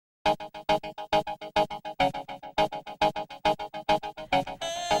Hello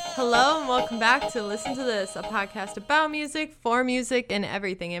and welcome back to Listen to This, a podcast about music, for music, and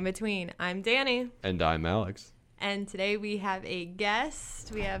everything in between. I'm Dani. And I'm Alex. And today we have a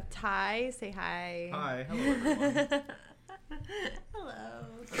guest. We have Ty. Say hi. Hi. Hello, everyone. Hello.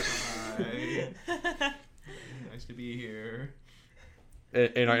 Hi. Nice to be here.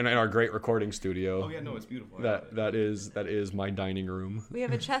 In our great recording studio. Oh yeah, no, it's beautiful. That is my dining room. We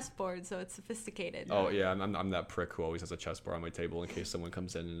have a chessboard, so it's sophisticated. Oh yeah, I'm that prick who always has a chessboard on my table in case someone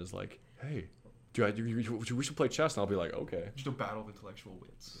comes in and is like, "Hey, we should play chess," and I'll be like, "Okay." Just a battle of intellectual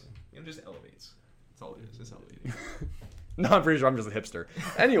wits. It just elevates. That's all it is. It's elevating. No, I'm pretty sure I'm just a hipster.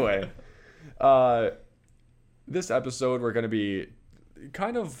 Anyway, this episode we're gonna be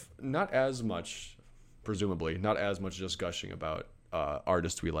kind of not as much just gushing about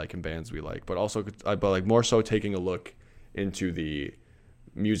artists we like and bands we like, but also more so taking a look into the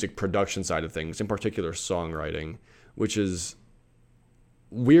music production side of things, in particular songwriting, which is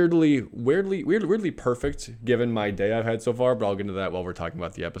weirdly perfect given my day I've had so far, but I'll get into that while we're talking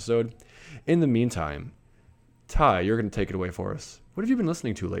about the episode. In the meantime, Ty, you're going to take it away for us. What have you been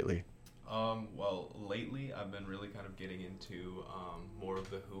listening to lately? Well, lately I've been really kind of getting into more of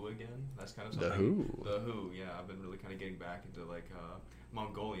The Who again. That's kind of something. The Who, yeah. I've been really kind of getting back into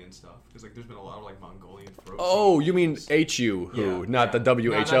Mongolian stuff because there's been a lot of Mongolian throat. Oh, you mean HU Who, not the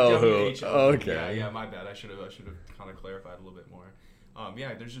WHO Who. Okay. Yeah, my bad. I should have kind of clarified a little bit more.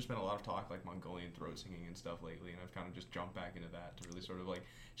 Yeah, there's just been a lot of talk Mongolian throat singing and stuff lately, and I've kind of just jumped back into that to really sort of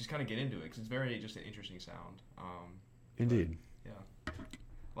just kind of get into it because it's very just an interesting sound. Indeed. But, yeah.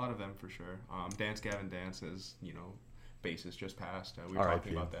 A lot of them for sure. Dance Gavin Dance is, bassist just passed. We were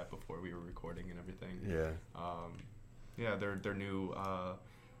talking about that before we were recording and everything. Yeah. Their new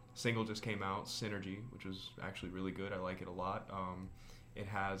single just came out, Synergy, which was actually really good. I like it a lot. It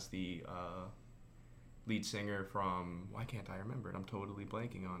has the lead singer from, why can't I remember it? I'm totally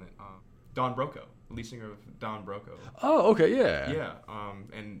blanking on it. Don Broco, the lead singer of Don Broco. Oh, okay, yeah. Yeah,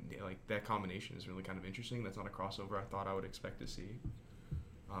 and that combination is really kind of interesting. That's not a crossover I thought I would expect to see.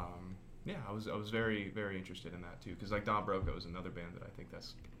 Yeah, I was very, very interested in that too, because Don Broco is another band that I think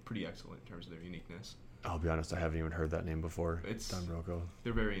that's pretty excellent in terms of their uniqueness. I'll be honest, I haven't even heard that name before. It's Don Broco.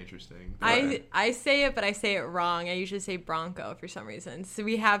 They're very interesting. I say it, but I say it wrong. I usually say Bronco for some reason. So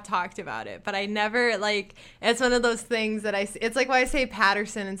we have talked about it, but I never it's one of those things that it's like why I say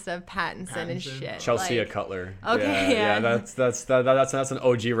Patterson instead of Pattinson and shit. Chelsea Cutler. Okay, yeah. That's an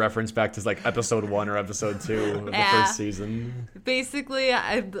OG reference back to episode 1 or episode 2 of the first season. Basically,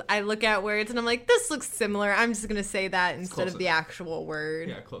 I look at words and I'm like, this looks similar. I'm just gonna say that instead of the actual word.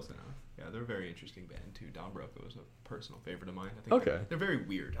 Yeah, close enough. Yeah, they're a very interesting band too. Don Broco is a personal favorite of mine. I think they're very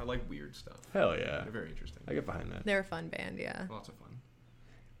weird. I like weird stuff. Hell yeah. They're very interesting. I get behind that. They're a fun band, yeah. Lots of fun.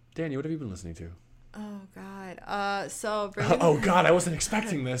 Danny, what have you been listening to? Oh, God. Oh, God, I wasn't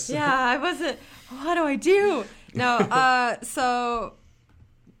expecting this. Yeah, I wasn't. What do I do? No,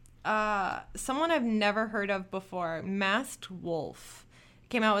 someone I've never heard of before, Masked Wolf,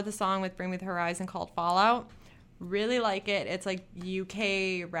 came out with a song with Bring Me the Horizon called Fallout. Really like it. It's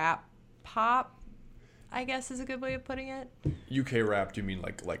UK rap pop, I guess is a good way of putting it. UK rap, do you mean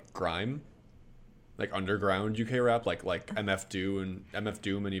like grime? Like underground UK rap, like MF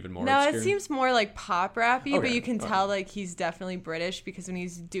Doom and even more obscure? It seems more like pop rappy, okay. But you can tell he's definitely British because when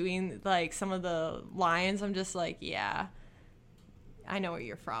he's doing some of the lines, I'm just yeah, I know where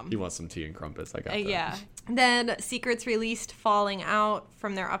you're from. You want some tea and crumpets, I got that. Yeah. Then Secrets released Falling Out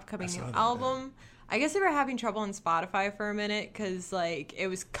from their upcoming new album. I guess they were having trouble on Spotify for a minute because it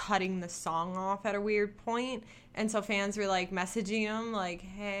was cutting the song off at a weird point, and so fans were messaging them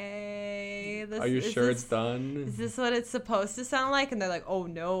hey, are you sure it's done? Is this what it's supposed to sound like? And they're like, oh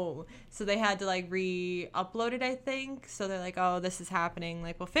no. So they had to re-upload it, I think. So they're like, oh, this is happening,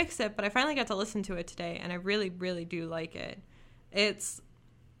 we'll fix it. But I finally got to listen to it today, and I really, really do like it. It's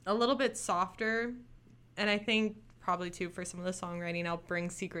a little bit softer, and I think probably too for some of the songwriting I'll bring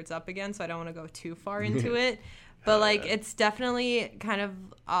Secrets up again, so I don't want to go too far into it, but it's definitely kind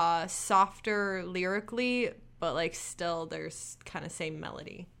of softer lyrically, but still there's kind of same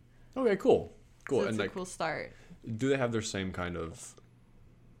melody. Okay, cool So it's a cool start. Do they have their same kind of,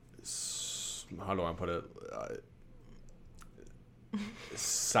 how do I put it,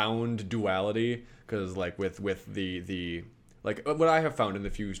 sound duality? Because with the what I have found in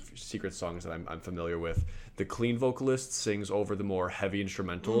the few Secret songs that I'm familiar with, the clean vocalist sings over the more heavy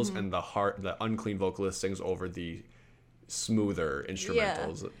instrumentals, and the unclean vocalist sings over the smoother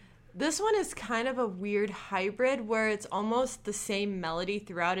instrumentals. Yeah. This one is kind of a weird hybrid where it's almost the same melody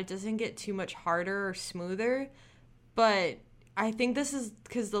throughout. It doesn't get too much harder or smoother, but I think this is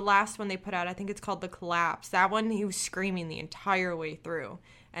because the last one they put out, I think it's called The Collapse. That one, he was screaming the entire way through.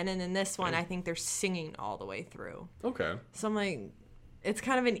 And then in this one, I think they're singing all the way through. Okay. So I'm like, it's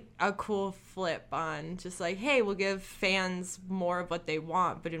kind of a cool flip on just like, hey, we'll give fans more of what they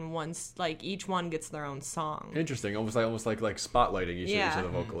want, but in one, like, each one gets their own song. Interesting. Almost like spotlighting each of the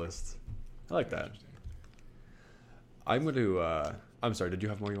vocalists. I like that. I'm going to... I'm sorry, did you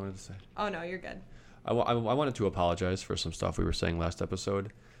have more you wanted to say? Oh, no, you're good. I wanted to apologize for some stuff we were saying last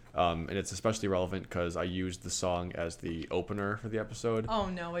episode. And it's especially relevant because I used the song as the opener for the episode. Oh,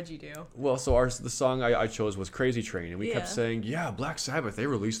 no, what'd you do? Well, so the song I chose was Crazy Train. And we kept saying, yeah, Black Sabbath, they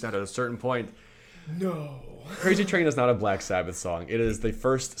released that at a certain point. No. Crazy Train is not a Black Sabbath song. It is the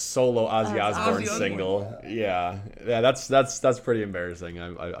first solo Ozzy Osbourne single. Yeah, that's pretty embarrassing.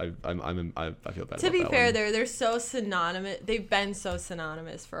 I feel bad. To about be that fair, one. they're so synonymous. They've been so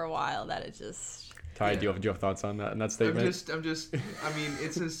synonymous for a while that it just. Ty, do you have thoughts on that statement? I'm just. I mean,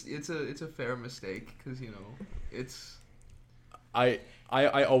 it's a fair mistake because it's. I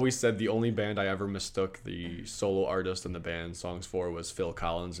always said the only band I ever mistook the solo artist and the band songs for was Phil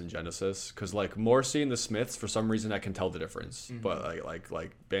Collins and Genesis, because like Morrissey and the Smiths, for some reason I can tell the difference. Mm-hmm. But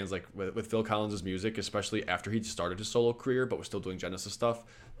like bands like with Phil Collins' music, especially after he started his solo career but was still doing Genesis stuff,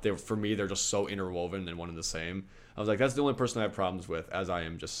 they're just so interwoven and one and the same. I was like, that's the only person I have problems with, as I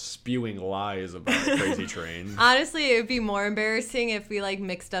am just spewing lies about Crazy Train. Honestly, it would be more embarrassing if we like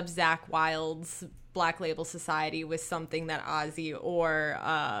mixed up Zakk Wylde's Black Label Society with something that Ozzy or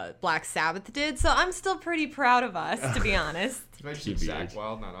Black Sabbath did. So I'm still pretty proud of us, to be honest. Imagine Zakk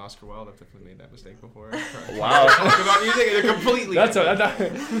Wylde, not Oscar Wilde. I've definitely made that mistake before. Wow. Talk about music and they're completely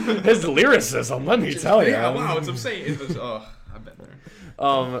his lyricism, let me tell you. Yeah, wow, it's insane. I've been there.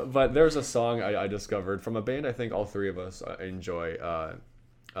 But there's a song I discovered from a band I think all three of us enjoy.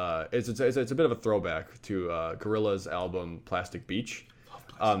 It's a bit of a throwback to Gorillaz' album Plastic Beach.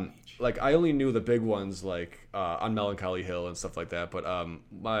 Like I only knew the big ones like On Melancholy Hill and stuff like that, but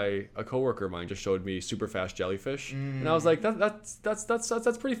a coworker of mine just showed me Super Fast Jellyfish, and I was like,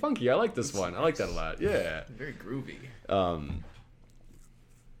 that's pretty funky. I like this one. I like that a lot. Yeah, very groovy. I'm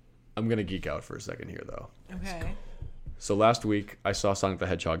gonna geek out for a second here though. Okay. So last week I saw Sonic the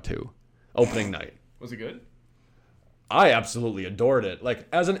Hedgehog 2, opening night. Was it good? I absolutely adored it. Like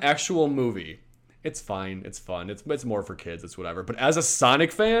as an actual movie, it's fine. It's fun. It's more for kids. It's whatever. But as a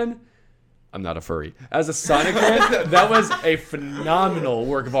Sonic fan, I'm not a furry. As a Sonic fan, that was a phenomenal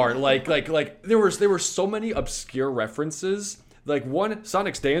work of art. Like there were so many obscure references. Like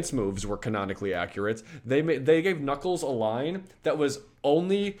Sonic's dance moves were canonically accurate. They gave Knuckles a line that was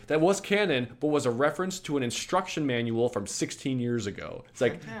canon, but was a reference to an instruction manual from 16 years ago. It's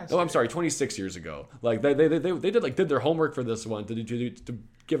like, fantastic. Oh, I'm sorry, 26 years ago. Like they did their homework for this one to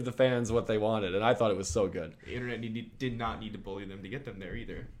give the fans what they wanted, and I thought it was so good. The internet did not need to bully them to get them there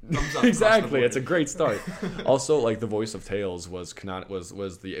either. Thumbs up. Exactly, it's a great start. Also, like the voice of Tails was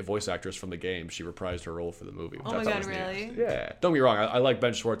the voice actress from the game. She reprised her role for the movie. Oh my god, really? Yeah. Don't get me wrong, I like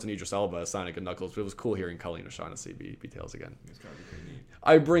Ben Schwartz and Idris Elba as Sonic and Knuckles, but it was cool hearing Colleen O'Shaughnessy be Tails again. It's gotta be pretty neat.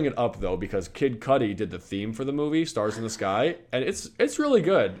 I bring it up though because Kid Cudi did the theme for the movie Stars in the Sky, and it's really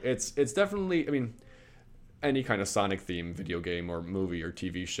good. It's definitely, I mean, any kind of Sonic theme video game or movie or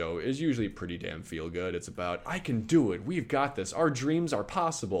TV show is usually pretty damn feel good. It's about, I can do it, we've got this, our dreams are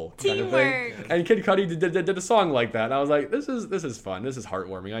possible kind of thing. And Kid Cudi did a song like that, and I was like, this is fun, this is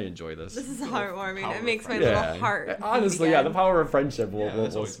heartwarming, I enjoy this. This is heartwarming. It makes my little heart. Honestly, yeah, the power of friendship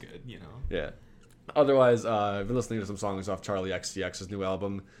that's always good, Yeah. Otherwise, I've been listening to some songs off Charlie XCX's new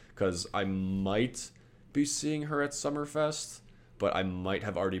album because I might be seeing her at Summerfest, but I might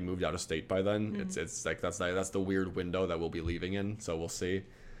have already moved out of state by then. Mm-hmm. It's like that's the weird window that we'll be leaving in, so we'll see.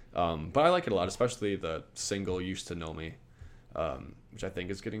 But I like it a lot, especially the single "Used to Know Me," which I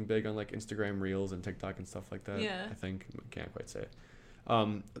think is getting big on like Instagram Reels and TikTok and stuff like that. Yeah, I think can't quite say it.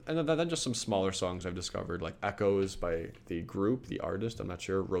 And then just some smaller songs I've discovered, like "Echoes" by the group, the artist, I'm not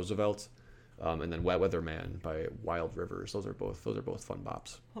sure, Roosevelt. And then Wet Weather Man by Wild Rivers. Those are both fun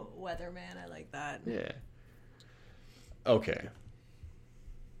bops. Weatherman, I like that. Yeah. Okay.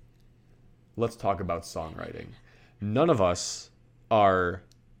 Let's talk about songwriting. None of us are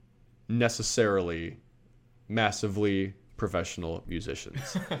necessarily massively professional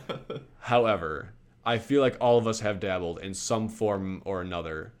musicians. However, I feel like all of us have dabbled in some form or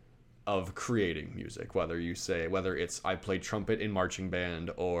another of creating music, whether it's I play trumpet in marching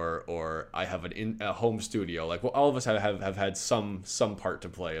band or I have a home studio. Like, well, all of us have had some part to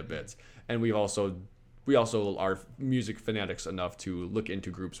play a bit, and we also are music fanatics enough to look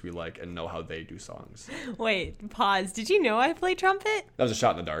into groups we like and know how they do songs. Wait, pause. Did you know I play trumpet? That was a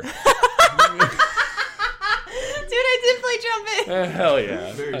shot in the dark. Dude, I did play trumpet. Hell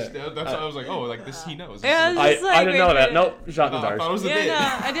yeah. That's why I was like, oh, like this he knows. Yeah, I Just like didn't know that. wait. Nope. Shot in the I thought it dark. was a Yeah, bit.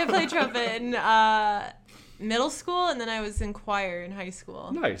 no, I did play trumpet in middle school, and then I was in choir in high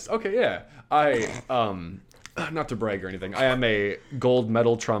school. Nice. Okay, yeah. I not to brag or anything. I am a gold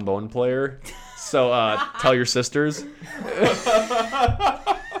medal trombone player. So tell your sisters.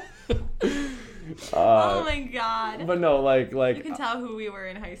 Oh my god. But no, like You can tell who we were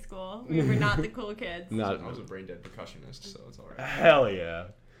in high school. We were not the cool kids. not I was a brain dead percussionist, so it's alright. hell yeah.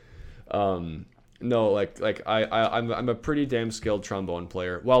 No, like I'm a pretty damn skilled trombone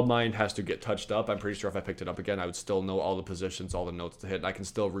player. While mine has to get touched up, I'm pretty sure if I picked it up again, I would still know all the positions, all the notes to hit, and I can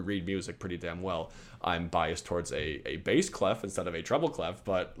still read music pretty damn well. I'm biased towards a bass clef instead of a treble clef,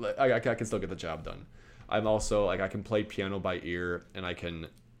 but I can still get the job done. I'm also like I can play piano by ear, and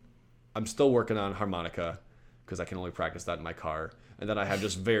I'm still working on harmonica because I can only practice that in my car. And then I have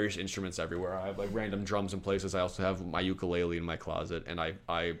just various instruments everywhere. I have like random drums in places. I also have my ukulele in my closet, and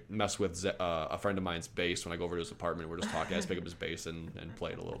I mess with a friend of mine's bass when I go over to his apartment. We're just talking. I just pick up his bass and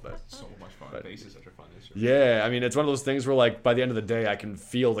play it a little bit. So much fun. But- Bass is such a fun instrument. Yeah, I mean it's one of those things where like by the end of the day I can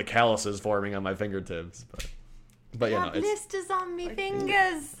feel the calluses forming on my fingertips. But yeah, no, it's blisters on me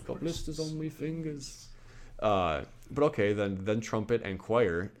fingers. got blisters on my fingers. But okay, then trumpet and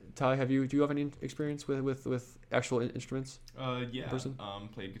choir. Ty, do you have any experience with actual instruments? Yeah. Person?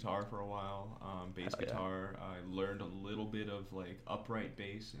 Played guitar for a while. Bass yeah. guitar. I learned a little bit of like upright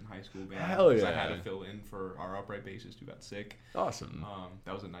bass in high school band. Hell 'cause I yeah. had to fill in for our upright bassist who got sick. Awesome.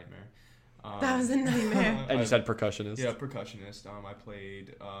 That was a nightmare. That was a nightmare. And you said percussionist. Yeah, percussionist. I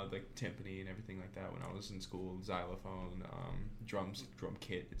played like timpani and everything like that when I was in school. Xylophone, drum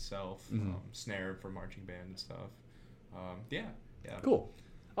kit itself, snare for marching band and stuff. Yeah. Cool.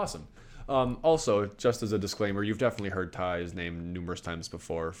 Awesome. Also, just as a disclaimer, you've definitely heard Ty's name numerous times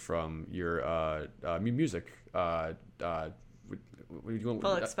before from your music. Full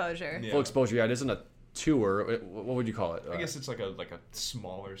exposure. Yeah. Full exposure. Yeah, it isn't a tour. What would you call it? I guess it's like a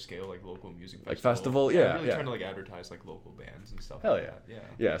smaller scale, like local music festival. Like festival? Yeah, Yeah, really yeah. trying to like advertise like local bands and stuff. Hell like yeah. that.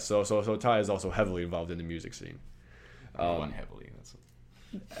 Yeah. Yeah. So Ty is also heavily involved in the music scene. Not heavily. That's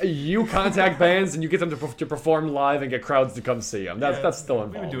You contact bands and you get them to perform live and get crowds to come see them. That's still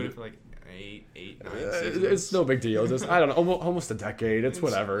involved. We've been doing it for like 8, 9 seasons. It's no big deal. It's, I don't know, almost a decade. It's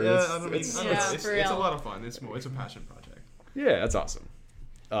whatever. Yeah, It's- I mean, it's- Yeah, it's for a real. lot of fun. It's a passion project. Yeah, that's awesome.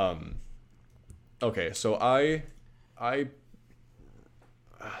 Okay, so I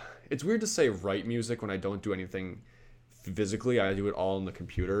it's weird to say write music when I don't do anything physically. I do it all on the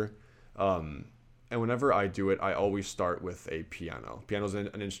computer. And whenever I do it, I always start with a piano. Piano's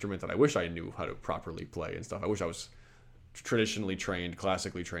an instrument that I wish I knew how to properly play and stuff. I wish I was traditionally trained,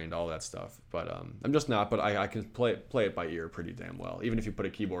 classically trained, all that stuff. But I'm just not. But I can play it by ear pretty damn well. Even if you put a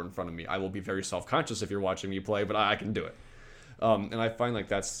keyboard in front of me, I will be very self-conscious if you're watching me play, but I can do it. And I find like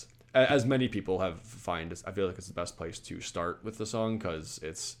that's, as many people have find, I feel like it's the best place to start with the song because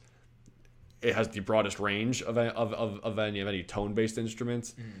it has the broadest range of any tone-based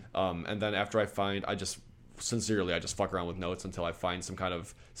instruments. And then after I just fuck around with notes until I find some kind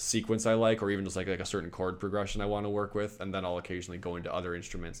of sequence I like, or even just like a certain chord progression I want to work with. And then I'll occasionally go into other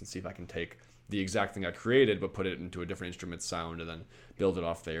instruments and see if I can take the exact thing I created, but put it into a different instrument sound and then build it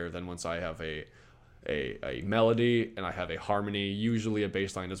off there. Then once I have a melody and I have a harmony, usually a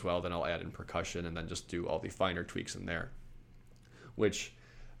bass line as well, then I'll add in percussion and then just do all the finer tweaks in there, which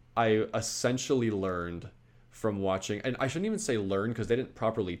I essentially learned from watching, and I shouldn't even say learn because they didn't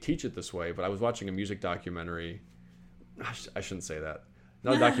properly teach it this way, but I was watching a music documentary. I shouldn't say that.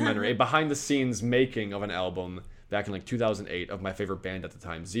 Not a documentary, a behind the scenes making of an album back in like 2008 of my favorite band at the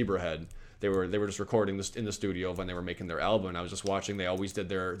time, Zebrahead. They were just recording this in the studio when they were making their album, and I was just watching. They always did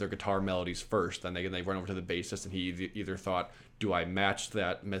their guitar melodies first, then they run over to the bassist, and he either thought, do I match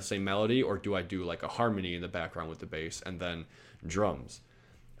that same melody, or do I do like a harmony in the background with the bass, and then drums.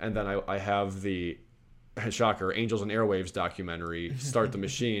 And then I have the, shocker, Angels and Airwaves documentary, Start the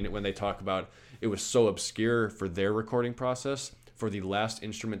Machine, when they talk about it was so obscure for their recording process. For the last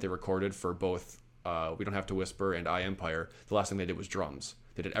instrument they recorded for both We Don't Have to Whisper and I Empire, the last thing they did was drums.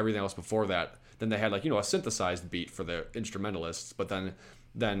 They did everything else before that. Then they had like, a synthesized beat for the instrumentalists, but then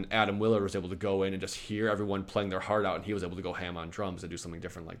Adam Willard was able to go in and just hear everyone playing their heart out, and he was able to go ham on drums and do something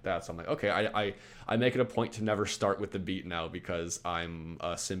different like that. So I'm like, okay, I make it a point to never start with the beat now because I'm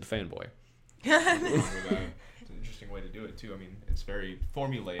a simp fanboy. It's an interesting way to do it too. I mean, it's very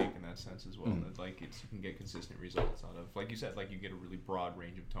formulaic in that sense as well. That like you can get consistent results out of, like you said, like you get a really broad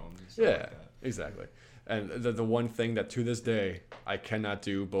range of tones and stuff Yeah, like that. exactly. And the one thing that to this day I cannot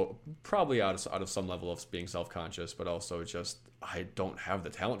do, but probably out of some level of being self-conscious, but also just I don't have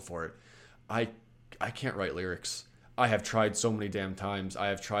the talent for it. I can't write lyrics. I have tried so many damn times. I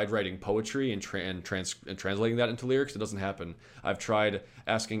have tried writing poetry and translating that into lyrics. It doesn't happen. I've tried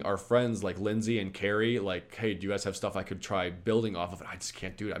asking our friends like Lindsay and Carrie, like, hey, do you guys have stuff I could try building off of? I just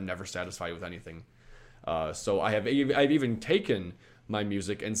can't do it. I'm never satisfied with anything. So I've even taken my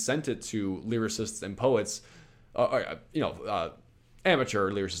music and sent it to lyricists and poets,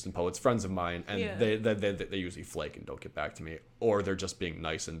 amateur lyricists and poets, friends of mine, and they usually flake and don't get back to me, or they're just being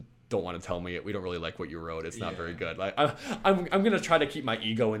nice and don't want to tell me we don't really like what you wrote. It's not very good. Like I'm gonna try to keep my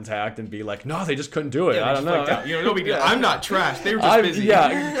ego intact and be like, no, they just couldn't do it. I don't know. No big deal. I'm not trash. They were just busy.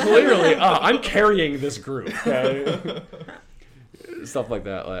 Yeah, clearly, I'm carrying this group. Okay? Stuff like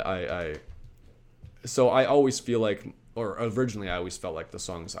that. So I always feel like, or originally I always felt like the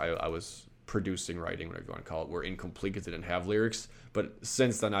songs I was producing, writing, whatever you want to call it, were incomplete because they didn't have lyrics. But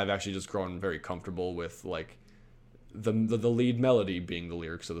since then, I've actually just grown very comfortable with like the lead melody being the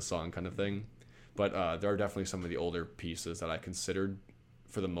lyrics of the song kind of thing. But there are definitely some of the older pieces that I considered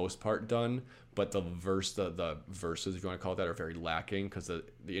for the most part done, but the verses, if you want to call it that, are very lacking because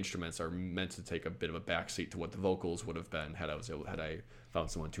the instruments are meant to take a bit of a backseat to what the vocals would have been had I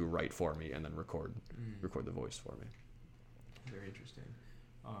found someone to write for me and then record the voice for me. Very interesting.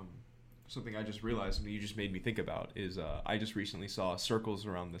 Something I just realized, something you just made me think about, is I just recently saw Circles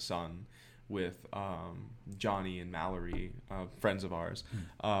Around the Sun with Johnny and Mallory, friends of ours,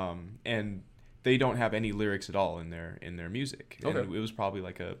 and they don't have any lyrics at all in their music. Okay. And it was probably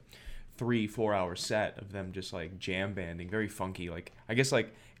like a 3-4 hour set of them just like jam banding, very funky, like I guess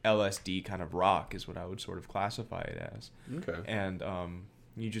like LSD kind of rock is what I would sort of classify it as. Okay. And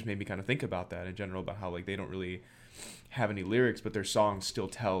you just made me kind of think about that in general, about how like they don't really have any lyrics, but their songs still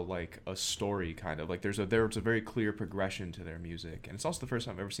tell like a story, kind of like there's a very clear progression to their music. And it's also the first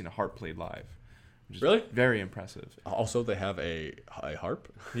time I've ever seen a harp played live, which is really very impressive. Also, they have a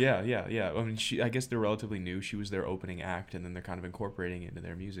harp. Yeah. I mean, I guess they're relatively new. She was their opening act, and then they're kind of incorporating it into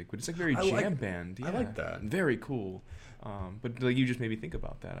their music. But it's like very jam band. Yeah, I like that. Very cool. But like you just made me think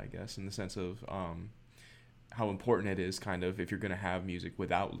about that, I guess, in the sense of how important it is, kind of, if you're going to have music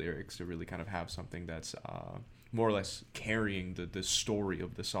without lyrics, to really kind of have something that's more or less carrying the story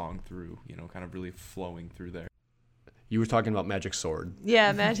of the song through, kind of really flowing through there. You were talking about Magic Sword.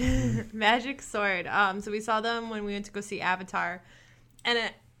 Yeah, Magic Sword. So we saw them when we went to go see Avatar, and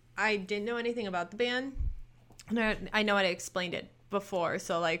I didn't know anything about the band, and I know I explained it before.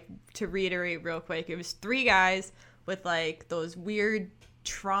 So like to reiterate real quick, it was 3 guys with like those weird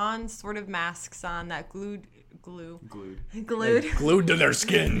Tron sort of masks on that glued to their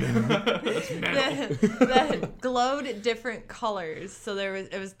skin. that glowed different colors. So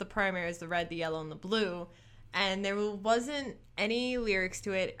it was the primaries, the red, the yellow, and the blue, and there wasn't any lyrics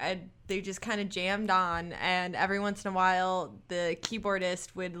to it. They just kind of jammed on, and every once in a while the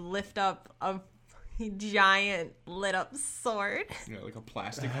keyboardist would lift up a giant lit up sword. Like a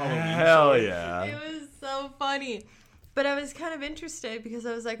plastic Halloween Hell sword. Yeah. It was so funny. But I was kind of interested because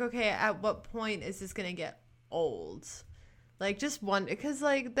I was like, okay, at what point is this gonna get old? Like, just one, because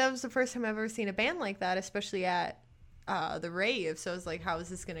like that was the first time I've ever seen a band like that, especially at the rave. So I was like, how is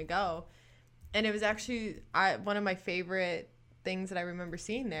this gonna go? And it was actually one of my favorite things that I remember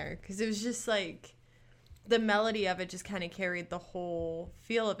seeing there, because it was just like the melody of it just kind of carried the whole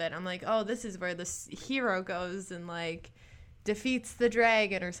feel of it. I'm like, oh, this is where this hero goes and like defeats the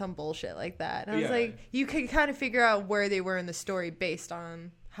dragon or some bullshit like that. And I was like, you could kind of figure out where they were in the story based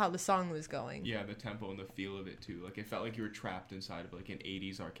on how the song was going. Yeah, the tempo and the feel of it too. Like it felt like you were trapped inside of like an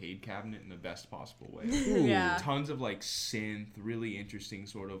 80s arcade cabinet in the best possible way. Yeah. Tons of like synth, really interesting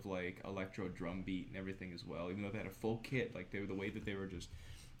sort of like electro drum beat and everything as well. Even though they had a full kit, like the way that they were just,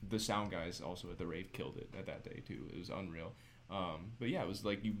 the sound guys also at the rave killed it at that day too. It was unreal. But yeah, it was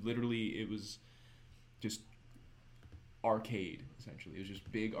like it was just arcade, essentially. It was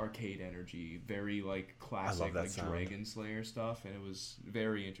just big arcade energy, very like classic like sound. Dragon Slayer stuff, and it was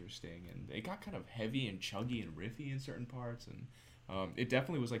very interesting. And it got kind of heavy and chuggy and riffy in certain parts, and it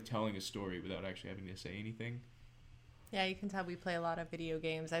definitely was like telling a story without actually having to say anything. Yeah, you can tell we play a lot of video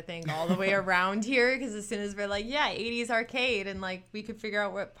games, I think, all the way around here, because as soon as we're like, yeah, 80s arcade, and like we could figure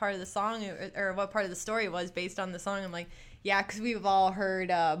out what part of the song or what part of the story was based on the song, I'm like, yeah, because we've all heard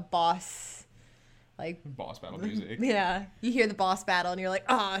boss battle music. Yeah, you hear the boss battle and you're like,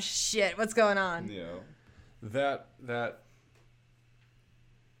 oh shit, what's going on? Yeah, that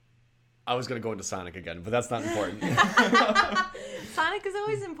I was gonna go into Sonic again, but that's not important. Sonic is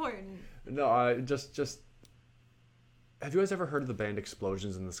always important. No, I just have you guys ever heard of the band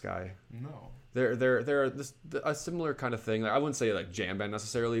Explosions in the Sky? No. They're a similar kind of thing. Like, I wouldn't say like jam band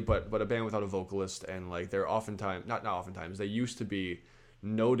necessarily, but a band without a vocalist, and like they're oftentimes not oftentimes, they used to be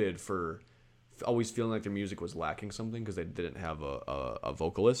noted for always feeling like their music was lacking something because they didn't have a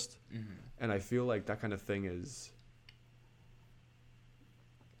vocalist. Mm-hmm. And I feel like that kind of thing is,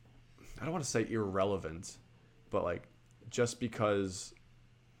 I don't want to say irrelevant, but like just because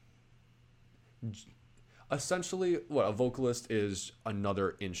essentially what a vocalist is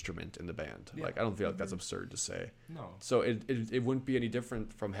another instrument in the band. Yeah. Like I don't feel like that's absurd to say. No. So it wouldn't be any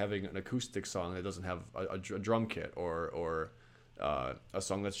different from having an acoustic song that doesn't have a drum kit or a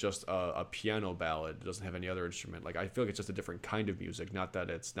song that's just a piano ballad. It doesn't have any other instrument. Like I feel like it's just a different kind of music. Not that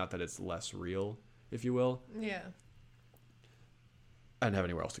it's less real, if you will. Yeah. I didn't have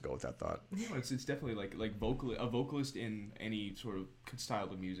anywhere else to go with that thought. No, it's definitely like a vocalist in any sort of style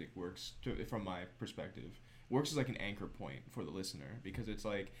of music works from my perspective works as like an anchor point for the listener, because it's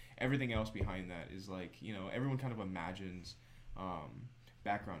like everything else behind that is like, you know, everyone kind of imagines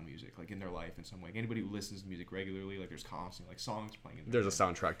background music like in their life in some way. Like anybody who listens to music regularly, like there's constantly like songs playing in There's a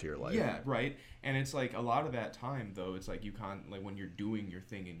soundtrack to your life. Yeah, right. And it's like a lot of that time though, it's like you can't, like when you're doing your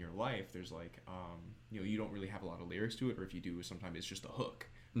thing in your life, there's like you know, you don't really have a lot of lyrics to it, or if you do, sometimes it's just a hook,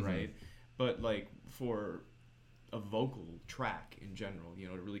 right? But like for a vocal track in general, you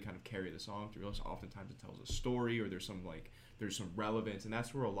know, to really kind of carry the song through, oftentimes it tells a story, or there's some relevance, and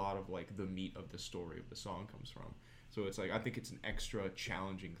that's where a lot of like the meat of the story of the song comes from. So it's like, I think it's an extra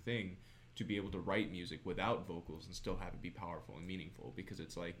challenging thing to be able to write music without vocals and still have it be powerful and meaningful, because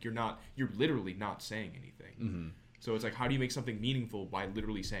it's like you're literally not saying anything. So it's like, how do you make something meaningful by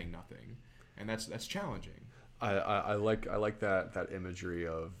literally saying nothing? And that's challenging. I like that imagery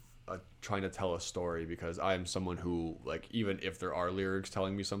of trying to tell a story, because I am someone who, like, even if there are lyrics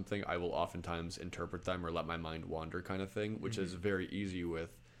telling me something, I will oftentimes interpret them or let my mind wander kind of thing, which is very easy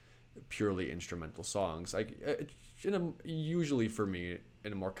with purely instrumental songs. Like usually for me,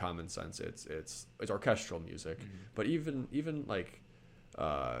 in a more common sense, it's orchestral music. But even like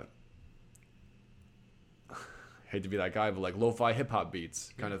hate to be that guy, but like lo-fi hip-hop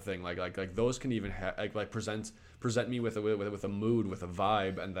beats kind of thing, like those can even present me with a mood, with a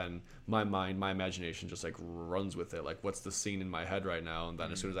vibe, and then my imagination just like runs with it. Like, what's the scene in my head right now? And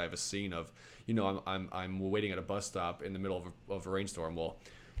then as soon as I have a scene of, you know, I'm waiting at a bus stop in the middle of a rainstorm, well,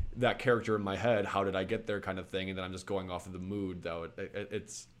 that character in my head, how did I get there kind of thing, and then I'm just going off of the mood. Though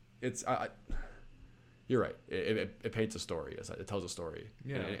you're right, it paints a story, it tells a story,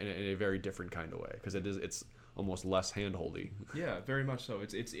 in a very different kind of way, because it's almost less handholdy. Yeah, very much so.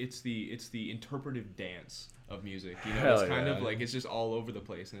 It's the interpretive dance of music. You know, it's kind of like, it's just all over the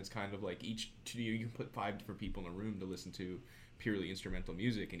place, and it's kind of like you can put 5 different people in a room to listen to purely instrumental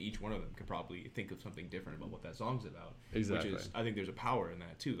music, and each one of them could probably think of something different about what that song's about. Exactly. Which is, I think there's a power in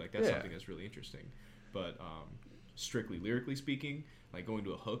that too. Like that's something that's really interesting. But strictly lyrically speaking, like going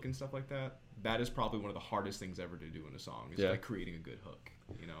to a hook and stuff like that, that is probably one of the hardest things ever to do in a song. Is like creating a good hook.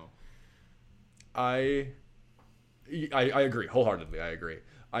 You know. I agree wholeheartedly. I agree.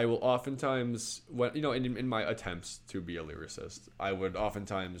 I will oftentimes, when you know, in my attempts to be a lyricist, I would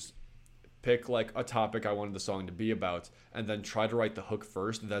oftentimes pick like a topic I wanted the song to be about, and then try to write the hook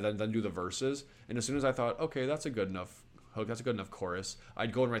first, then do the verses. And as soon as I thought, okay, that's a good enough hook, that's a good enough chorus,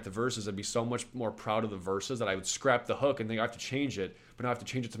 I'd go and write the verses and be so much more proud of the verses that I would scrap the hook and think I have to change it, but now I have to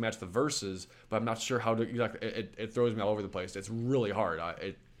change it to match the verses, but I'm not sure how to exactly. It throws me all over the place. It's really hard.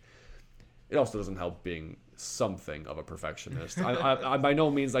 It also doesn't help being something of a perfectionist. I by no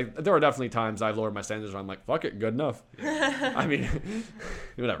means, like, there are definitely times I've lowered my standards and I'm like, fuck it, good enough. I mean,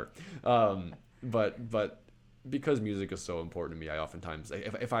 whatever. But because music is so important to me, I oftentimes,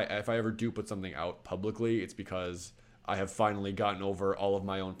 if I ever do put something out publicly, it's because I have finally gotten over all of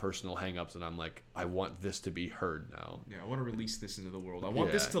my own personal hangups, and I'm like, I want this to be heard now. Yeah, I want to release this into the world. I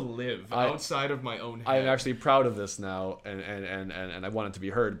want this to live outside of my own head. I'm actually proud of this now, and I want it to be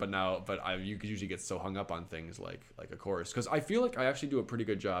heard. But you usually get so hung up on things like a chorus, because I feel like I actually do a pretty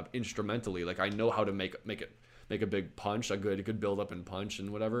good job instrumentally. Like, I know how to make a big punch, a good build up and punch and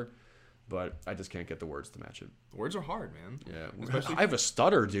whatever. But I just can't get the words to match it. Words are hard, man. Yeah, especially I have a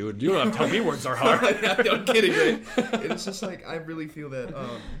stutter, dude. You don't have to tell me words are hard. I'm kidding, right? It's just like, I really feel that,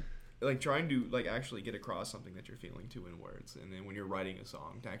 like, trying to like actually get across something that you're feeling to in words, and then when you're writing a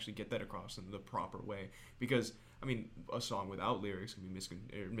song, to actually get that across in the proper way. Because I mean, a song without lyrics can be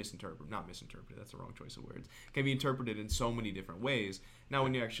misinterpreted. That's the wrong choice of words. Can be interpreted in so many different ways. Now,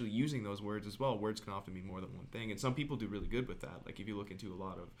 when you're actually using those words as well, words can often mean more than one thing. And some people do really good with that. Like, if you look into a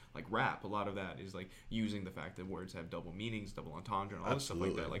lot of like rap, a lot of that is like using the fact that words have double meanings, double entendre, and all this stuff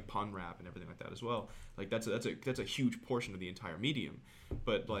like that, like pun rap and everything like that as well. Like, that's a huge portion of the entire medium.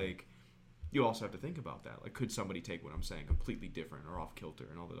 But like, you also have to think about that. Like, could somebody take what I'm saying completely different or off kilter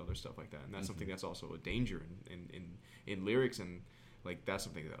and all that other stuff like that? And that's something that's also a danger in lyrics and Like that's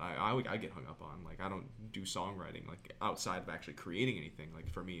something that I get hung up on. Like I don't do songwriting like outside of actually creating anything.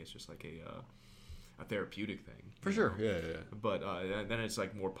 Like for me, it's just like a therapeutic thing. For sure, yeah. But then it's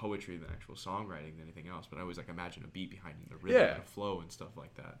like more poetry than actual songwriting than anything else. But I always like imagine a beat behind it, the rhythm, and the flow, and stuff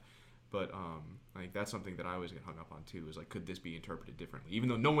like that. But like that's something that I always get hung up on too. Is like, could this be interpreted differently? Even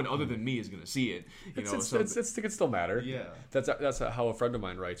though no one other than me is gonna see it, it could still matter. Yeah, that's how a friend of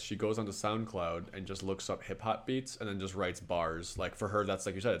mine writes. She goes onto SoundCloud and just looks up hip hop beats and then just writes bars. Like for her, that's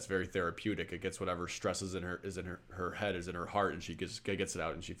like you said, it's very therapeutic. It gets whatever stresses in her head is in her heart, and she gets it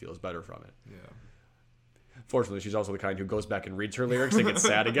out and she feels better from it. Yeah. Fortunately, she's also the kind who goes back and reads her lyrics and gets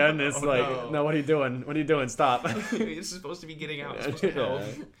sad again. It's no, what are you doing? What are you doing? Stop. It's supposed to be getting out. It's supposed to help.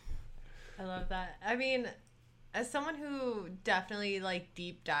 I love that. I mean, as someone who definitely like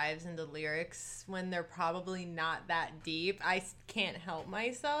deep dives into lyrics when they're probably not that deep, I can't help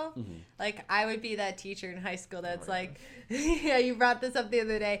myself. Mm-hmm. Like I would be that teacher in high school that's yeah, you brought this up the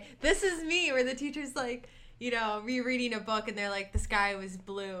other day. This is me, where the teacher's like, you know, rereading a book and they're like, the sky was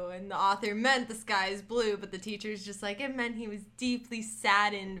blue, and the author meant the sky is blue, but the teacher's just like, it meant he was deeply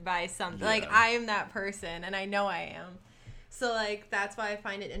saddened by something. Yeah. Like I am that person, and I know I am. So, like, that's why I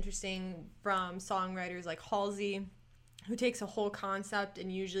find it interesting from songwriters like Halsey, who takes a whole concept and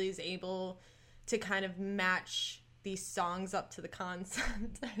usually is able to kind of match these songs up to the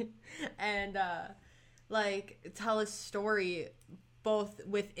concept and, like, tell a story both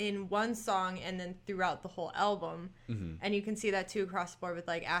within one song and then throughout the whole album. Mm-hmm. And you can see that, too, across the board with,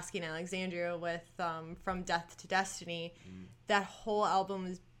 like, Asking Alexandria with From Death to Destiny. Mm. That whole album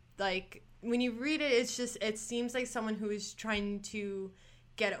is, like... When you read it, it's just, it seems like someone who is trying to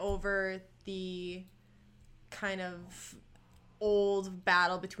get over the kind of old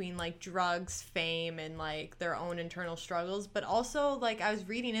battle between, like, drugs, fame, and, like, their own internal struggles. But also, like, I was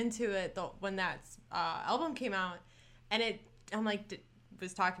reading into it when that album came out, and I'm, like,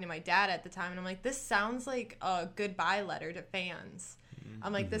 was talking to my dad at the time, and I'm like, this sounds like a goodbye letter to fans.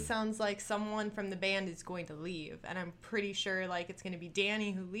 I'm like, this sounds like someone from the band is going to leave. And I'm pretty sure, like, it's going to be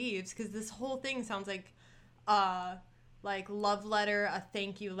Dani who leaves. Because this whole thing sounds like love letter, a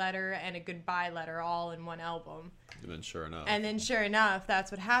thank you letter, and a goodbye letter all in one album. And then sure enough,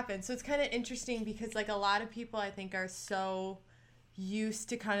 that's what happened. So it's kind of interesting because, like, a lot of people, I think, are so used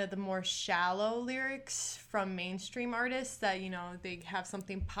to kind of the more shallow lyrics from mainstream artists that, you know, they have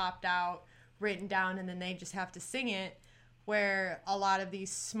something popped out, written down, and then they just have to sing it. Where a lot of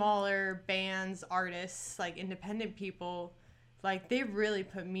these smaller bands, artists, like independent people, like they really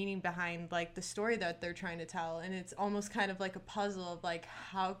put meaning behind like the story that they're trying to tell. And it's almost kind of like a puzzle of like,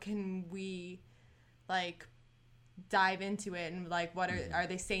 how can we like dive into it? And like, what are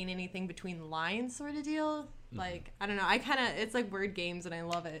they saying anything between lines sort of deal? Like, I don't know. It's like word games and I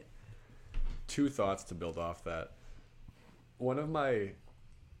love it. Two thoughts to build off that. One of my,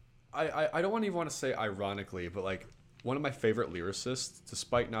 I don't even want to say ironically, but like, one of my favorite lyricists,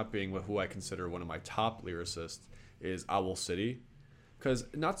 despite not being who I consider one of my top lyricists, is Owl City. Because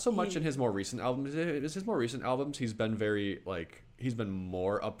not so much in his more recent albums. He's been he's been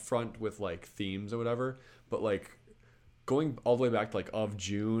more upfront with like themes or whatever. But like going all the way back to like Of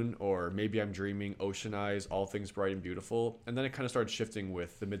June or Maybe I'm Dreaming, Ocean Eyes, All Things Bright and Beautiful. And then it kind of started shifting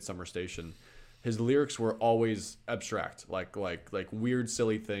with The Midsummer Station. His lyrics were always abstract, like weird,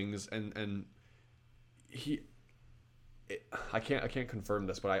 silly things. And he... I can't confirm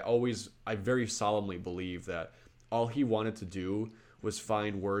this, but I very solemnly believe that all he wanted to do was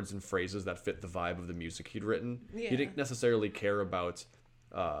find words and phrases that fit the vibe of the music he'd written. Yeah. He didn't necessarily care about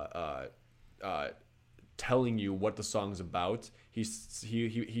telling you what the song's about.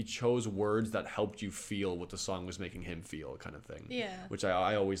 He chose words that helped you feel what the song was making him feel, kind of thing. Yeah, which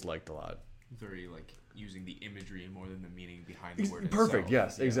I always liked a lot. Very like using the imagery more than the meaning behind the word Perfect. itself.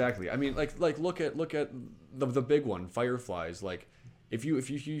 Yes, yeah. Exactly. I mean, like look at the big one, Fireflies. Like if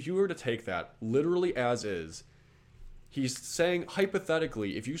you were to take that literally as is, he's saying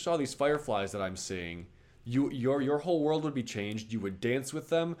hypothetically, if you saw these fireflies that I'm seeing, your whole world would be changed. You would dance with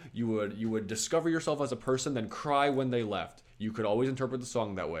them. You would discover yourself as a person, then cry when they left. You could always interpret the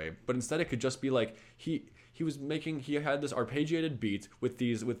song that way, but instead it could just be like he had this arpeggiated beat with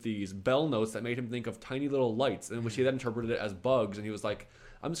these bell notes that made him think of tiny little lights, and which he then interpreted it as bugs. And he was like,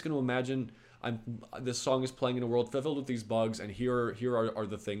 I'm just going to imagine this song is playing in a world filled with these bugs, and here are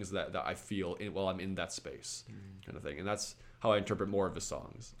the things that I feel while I'm in that space, kind of thing. And that's how I interpret more of his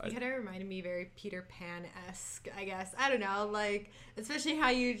songs. It kind of reminded me very Peter Pan-esque, I guess. I don't know, like especially how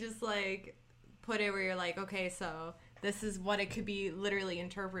you just like put it where you're like, okay, so this is what it could be literally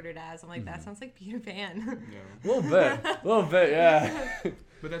interpreted as. I'm like, that sounds like Peter Pan. Yeah. A little bit, yeah.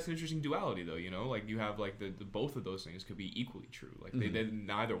 But that's an interesting duality, though. Like you have like the both of those things could be equally true. Like they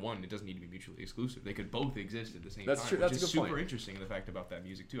neither one. It doesn't need to be mutually exclusive. They could both exist at the same time. True. That's which a is good super point. interesting. The fact about that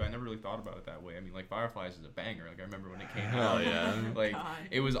music too. I never really thought about it that way. I mean, like Fireflies is a banger. Like I remember when it came out. yeah. Like God.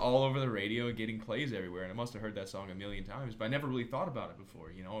 it was all over the radio and getting plays everywhere. And I must have heard that song a million times. But I never really thought about it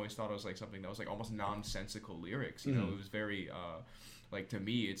before. I always thought it was like something that was like almost nonsensical lyrics. It was very. Like to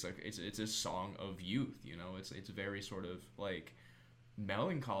me, it's like it's a song of youth. It's very sort of like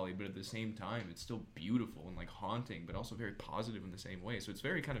melancholy, but at the same time, it's still beautiful and like haunting, but also very positive in the same way. So it's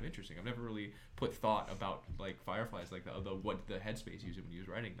very kind of interesting. I've never really put thought about like Fireflies, like what the headspace used when he was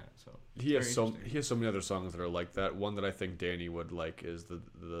writing that. So he has so many other songs that are like that. One that I think Dani would like is the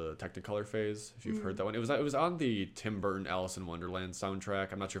Technicolor Phase. If you've heard that one, it was on the Tim Burton Alice in Wonderland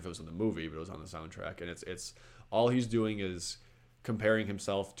soundtrack. I'm not sure if it was in the movie, but it was on the soundtrack, and it's all he's doing is comparing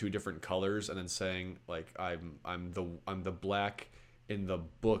himself to different colors and then saying like I'm the black in the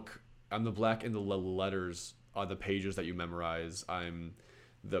book, I'm the black in the letters on the pages that you memorize, I'm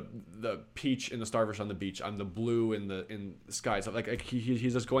the peach in the starfish on the beach, I'm the blue in the sky. So like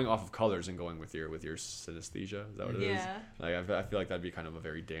he's just going off of colors and going with your synesthesia. Is that what it is? Like I feel like that'd be kind of a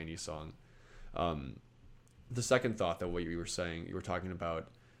very Dani song. The second thought that what you were saying, you were talking about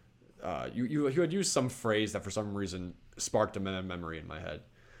you had used some phrase that for some reason sparked a memory in my head.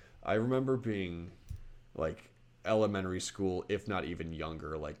 I remember being like elementary school, if not even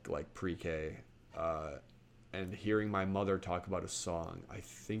younger, like pre-K, and hearing my mother talk about a song. I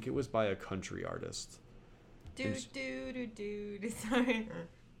think it was by a country artist. Sorry.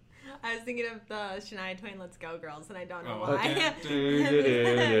 I was thinking of the Shania Twain "Let's Go Girls," and I don't know why.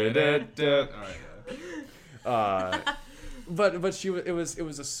 But it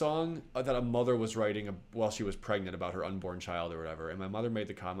was a song that a mother was writing while she was pregnant about her unborn child or whatever, and my mother made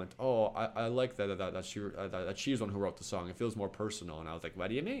the comment, "Oh, I like that she's the one who wrote the song. It feels more personal." And I was like, "What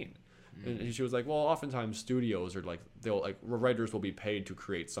do you mean?" And she was like, "Well, oftentimes studios are like writers will be paid to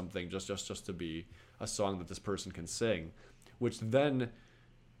create something just to be a song that this person can sing," which then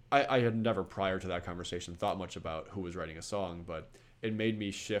I had never prior to that conversation thought much about who was writing a song, but it made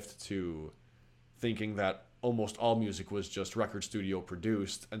me shift to thinking that almost all music was just record studio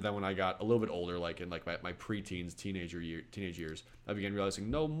produced. And then when I got a little bit older, like in like my preteens, teenage years, I began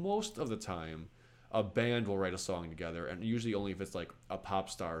realizing, no, most of the time a band will write a song together, and usually only if it's like a pop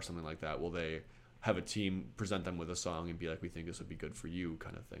star or something like that will they have a team present them with a song and be like, we think this would be good for you,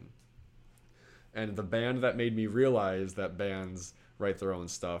 kind of thing. And the band that made me realize that bands write their own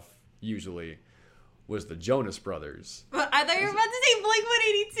stuff usually was the Jonas Brothers. But I thought you were about to say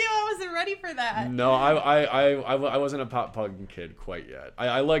Blink-182. I wasn't ready for that. No, I wasn't a pop punk kid quite yet.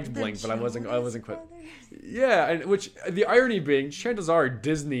 I liked Blink, but I wasn't quite. Yeah, and which the irony being, chances are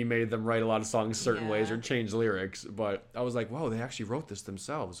Disney made them write a lot of songs certain ways or change lyrics. But I was like, whoa, they actually wrote this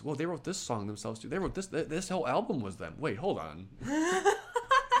themselves. Whoa, they wrote this song themselves too. They wrote this. This whole album was them. Wait, hold on.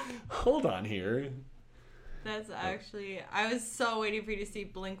 Hold on here. That's actually, I was so waiting for you to see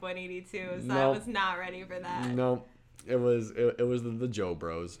Blink-182, so I Nope. was not ready for that. No, it was the Joe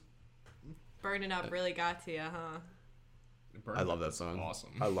Bros. Burning Up really got to you, huh? I love that song. Awesome.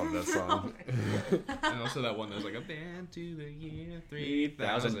 I love that song. And also that one that was like a band to the year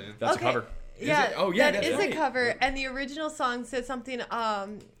 3000. That's Okay. a cover. Yeah, it? Oh, yeah, that that's is right. a cover, and the original song said something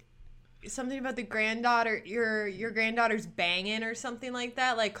about the granddaughter, your granddaughter's banging or something like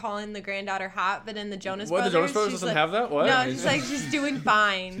that, like calling the granddaughter hot. But in the Jonas Brothers, The Jonas Brothers she's doesn't like, have that? What? No, she's like, she's doing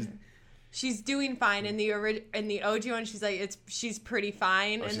fine. She's doing fine. In the OG one, she's like, she's pretty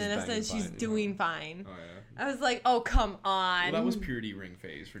fine, and then it says she's doing fine. Oh, yeah. I was like, oh, come on. Well, that was purity ring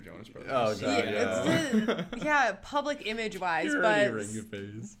phase for Jonas Brothers. Oh, God, yeah, public image wise,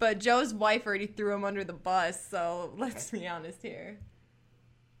 but Joe's wife already threw him under the bus. So let's be honest here.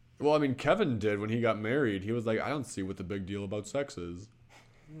 Well, I mean, Kevin did when he got married. He was like, I don't see what the big deal about sex is.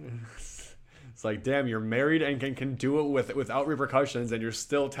 It's like, damn, you're married and can do it without repercussions, and you're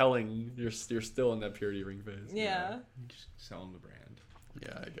still you're still in that purity ring phase. Yeah. Just selling the brand.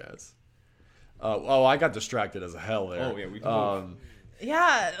 Yeah, I guess. I got distracted as hell there. Oh, yeah, we can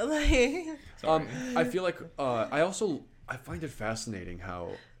Yeah, like. I feel like I find it fascinating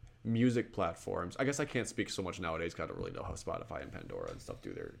how music platforms, I guess I can't speak so much nowadays because I don't really know how Spotify and Pandora and stuff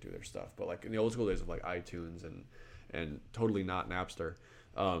do their stuff, but like in the old school days of like iTunes and totally not Napster,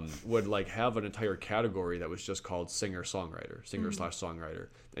 would like have an entire category that was just called singer/songwriter,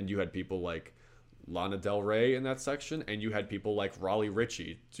 and you had people like Lana Del Rey in that section, and you had people like Raleigh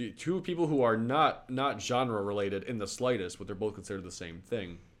Ritchie, two people who are not genre related in the slightest, but they're both considered the same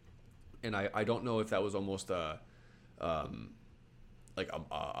thing. And I don't know if that was almost a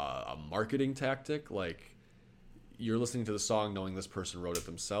marketing tactic, like you're listening to the song knowing this person wrote it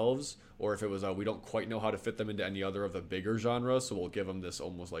themselves, or if it was we don't quite know how to fit them into any other of the bigger genres, so we'll give them this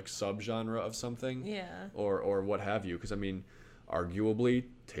almost like subgenre of something. Yeah. Or what have you. Because I mean, arguably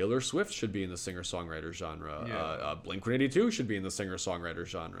Taylor Swift should be in the singer-songwriter genre. Yeah. Blink-182 should be in the singer-songwriter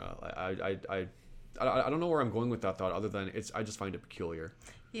genre. I don't know where I'm going with that thought, other than I just find it peculiar.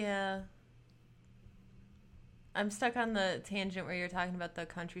 Yeah. I'm stuck on the tangent where you're talking about the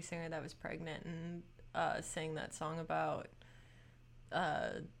country singer that was pregnant and sang that song about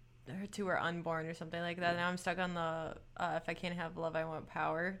her two were unborn or something like that. Now I'm stuck on the if I can't have love, I want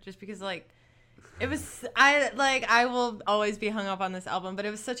power. Just because like it was I will always be hung up on this album, but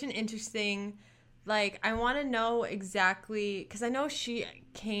it was such an interesting. Like, I want to know exactly, because I know she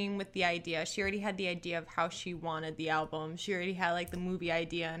came with the idea. She already had the idea of how she wanted the album. She already had, like, the movie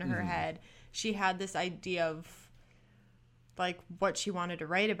idea in her head. She had this idea of, like, what she wanted to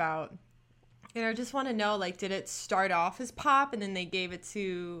write about. And I just want to know, like, did it start off as pop, and then they gave it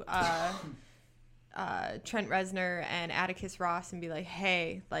to Trent Reznor and Atticus Ross and be like,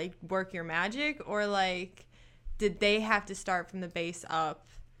 hey, like, work your magic? Or, like, did they have to start from the base up?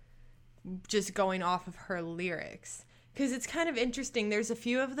 Just going off of her lyrics, because it's kind of interesting. There's a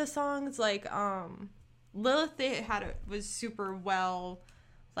few of the songs like Lilith, they was super well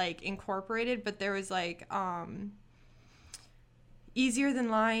like incorporated, but there was like Easier Than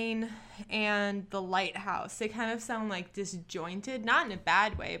Lying and The Lighthouse. They kind of sound like disjointed, not in a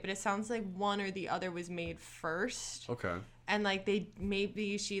bad way, but it sounds like one or the other was made first. Okay. And like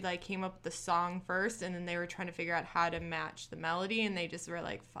she like came up with the song first, and then they were trying to figure out how to match the melody, and they just were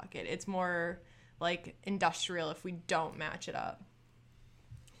like, fuck it, it's more like industrial if we don't match it up.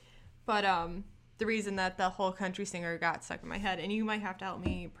 But the reason that the whole country singer got stuck in my head, and you might have to help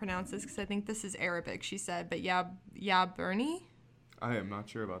me pronounce this because I think this is Arabic, she said, but yeah, Bernie. I am not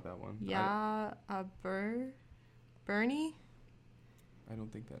sure about that one. Bernie. I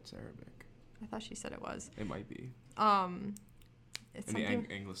don't think that's Arabic. I thought she said it was. It might be. It's in the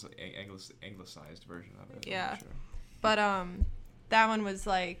something... anglicized version of it. Yeah. I'm not sure. But that one was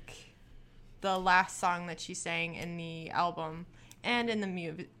like the last song that she sang in the album and in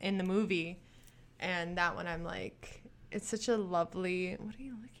the movie, and that one I'm like, it's such a lovely. What are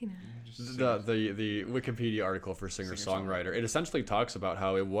you looking at? The Wikipedia article for singer-songwriter. It essentially talks about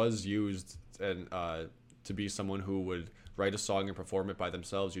how it was used and to be someone who would write a song and perform it by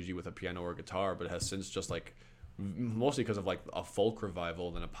themselves, usually with a piano or a guitar, but it has since just like, mostly because of like a folk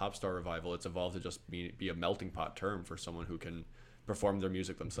revival and a pop star revival, it's evolved to just be a melting pot term for someone who can perform their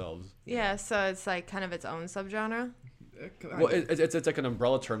music themselves. Yeah, so it's like kind of its own subgenre. Well, it's like an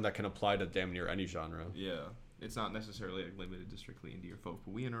umbrella term that can apply to damn near any genre. Yeah. It's not necessarily like limited to strictly indie or folk,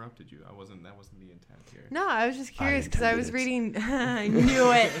 but we interrupted you. That wasn't the intent here. No, I was just curious because I was reading. I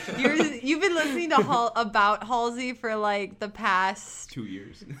knew it. You've been listening to about Halsey for like the past 2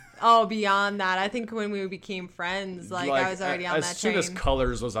 years. Oh, beyond that, I think when we became friends, like I was already on that train. As soon as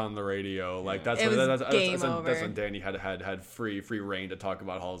Colors was on the radio, like that's when Dani had free reign to talk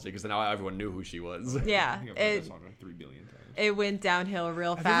about Halsey, because now everyone knew who she was. Yeah, I think I've heard that song like 3 billion times. It went downhill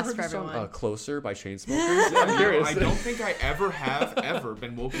real fast for everyone. Song, Closer by Chainsmokers? I'm curious. I don't think I ever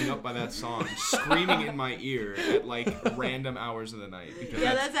been woken up by that song screaming in my ear at like random hours of the night.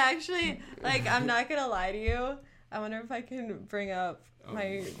 Yeah, that's actually, like, I'm not gonna lie to you. I wonder if I can bring up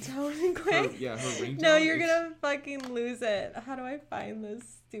my tone quick. Her ringtone. No, you're gonna fucking lose it. How do I find this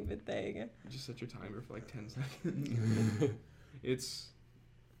stupid thing? Just set your timer for like 10 seconds. It's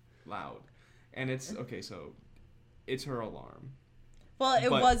loud. And it's, okay, so it's her alarm. Well,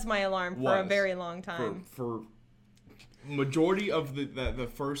 it was my alarm for a very long time. For majority of the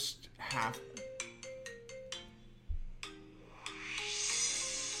first half.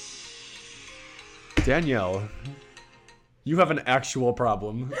 Danielle, you have an actual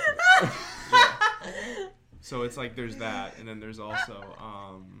problem. Yeah. So it's like there's that, and then there's also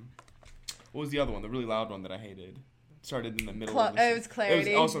what was the other one? The really loud one that I hated. Started in the middle. It was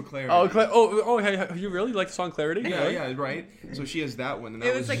Clarity. It was also Clarity. Hey, you really like the song Clarity? Yeah, right. So she has that one, and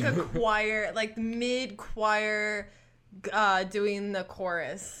it was like a choir, like mid choir, doing the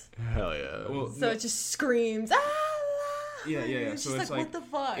chorus. Hell yeah! Well, so it just screams. Yeah. It's So just it's like what the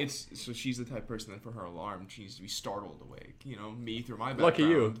fuck? So she's the type of person that for her alarm she needs to be startled awake. You know, me through my background. Lucky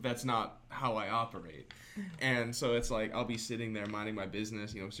you. That's not how I operate. And so it's like I'll be sitting there minding my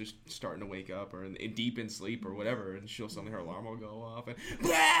business, you know, just starting to wake up or deep in sleep or whatever, and suddenly her alarm will go off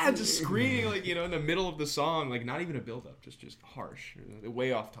and just screaming, like, you know, in the middle of the song, like not even a build up, just harsh,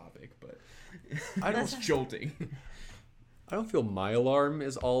 way off topic, but it's jolting. I don't feel my alarm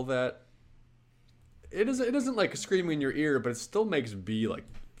is all that. It isn't like screaming in your ear, but it still makes B like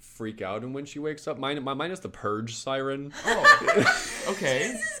freak out and when she wakes up. Mine is the purge siren. Oh, okay.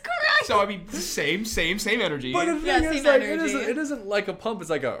 Jesus Christ. So I mean, same energy. But the thing Yeah, is, same like, energy. it isn't like a pump. It's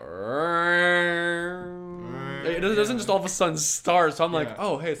like a. It doesn't just all of a sudden start. So I'm like, Yeah.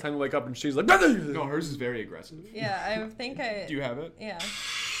 oh, hey, it's time to wake up. And she's like, No, hers is very aggressive. Yeah, I think I. Do you have it? Yeah.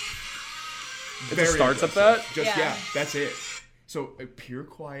 It just starts at that? Just Yeah. that's it. So pure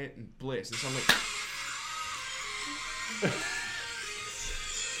quiet and bliss. It's not like.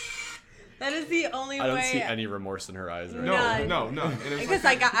 That is the only I don't way. see any remorse in her eyes right No, now. no. And it was Because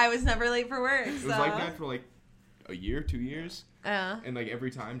like I was never late for work. it So. was like that for like a year, 2 years, Yeah. and like every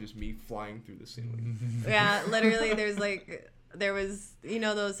time, just me flying through the ceiling. Yeah, literally, there was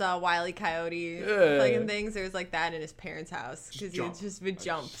those Wile E. Coyote Yeah. fucking things. There was like that in his parents' house because jump. he just would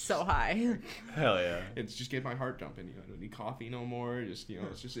jump so high. Hell yeah. It's just get my heart jumping. I don't need coffee no more. Just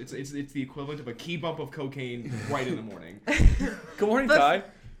it's the equivalent of a key bump of cocaine right in the morning. Good morning, But- Ty.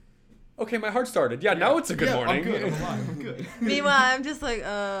 Okay, my heart started. Yeah, now it's a good morning. I'm good. I'm alive. I'm good. Meanwhile, I'm just like,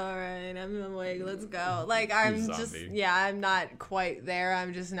 all right, I'm awake. Let's go. Like I'm just, Zombie. I'm not quite there.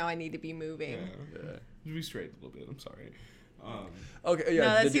 I'm just I need to be moving. Yeah. Yeah. Just be straight a little bit. I'm sorry. Okay, yeah. No,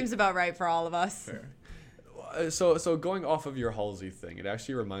 that did you- seems about right for all of us. Fair. So going off of your Halsey thing, it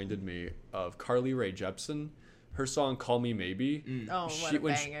actually reminded me of Carly Rae Jepsen, her song "Call Me Maybe." Oh, what a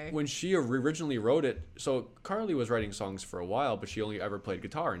banger! When she originally wrote it, so Carly was writing songs for a while, but she only ever played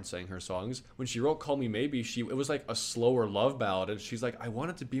guitar and sang her songs. When she wrote "Call Me Maybe," it was like a slower love ballad, and she's like, I want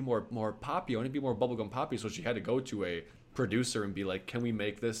it to be more poppy. I want it to be more bubblegum poppy. So she had to go to a producer and be like, can we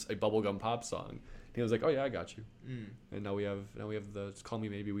make this a bubblegum pop song? And he was like, oh yeah, I got you. And now we have the "Call Me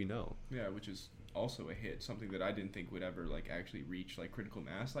Maybe" we know. Yeah, which is also a hit. Something that I didn't think would ever like actually reach like critical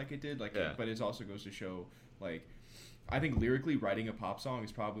mass like it did. Like, Yeah. but it also goes to show like. I think lyrically writing a pop song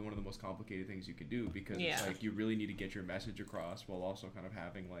is probably one of the most complicated things you can do because it's like you really need to get your message across while also kind of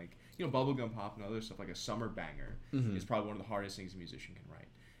having like bubblegum pop and other stuff like a summer banger is probably one of the hardest things a musician can write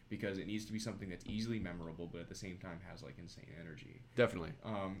because it needs to be something that's easily memorable but at the same time has like insane energy. Definitely.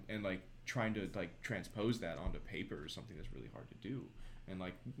 And like trying to like transpose that onto paper is something that's really hard to do. And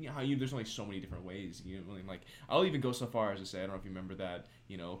like there's only so many different ways. Like I'll even go so far as to say I don't know if you remember that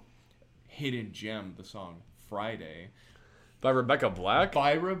hidden gem, the song Friday By Rebecca Black?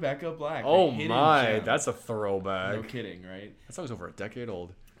 by Rebecca Black. Oh the hidden my, gem. that's a throwback. No kidding, right? That song's over a decade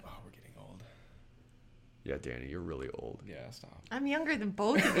old. Oh, we're getting old. Yeah, Danny, you're really old. Yeah, stop. I'm younger than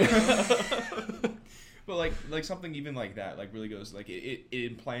both of you. But like something even like that, like really goes like it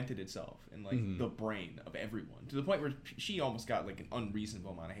implanted itself in like the brain of everyone to the point where she almost got like an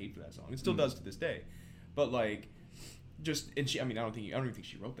unreasonable amount of hate for that song. It still does to this day, but like. And she, I don't even think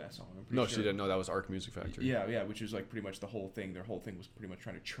she wrote that song. I'm pretty No, sure. she didn't know that was Arc Music Factory. Yeah, which was like pretty much the whole thing. Their whole thing was pretty much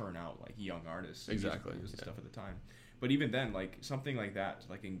trying to churn out like young artists, Exactly, and stuff at the time. But even then, like something like that,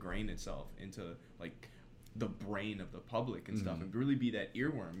 like ingrain itself into like the brain of the public and stuff, and really be that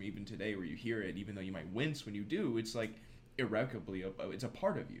earworm even today, where you hear it, even though you might wince when you do. It's like irrevocably, it's a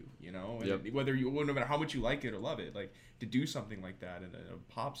part of you, And Yep. whether no matter how much you like it or love it, like to do something like that in a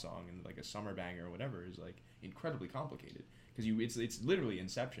pop song and like a summer banger or whatever is like incredibly complicated. Because it's literally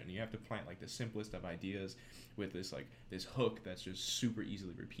Inception. You have to plant like the simplest of ideas with this hook that's just super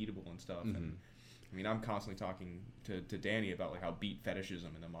easily repeatable and stuff. And I'm constantly talking to Dani about like how beat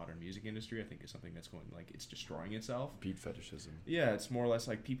fetishism in the modern music industry I think is something that's going like it's destroying itself. Beat fetishism. Yeah, it's more or less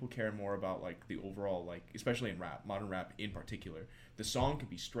like people care more about like the overall like especially in rap, modern rap in particular. The song could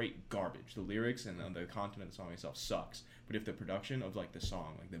be straight garbage. The lyrics and the content of the song itself sucks. But if the production of like the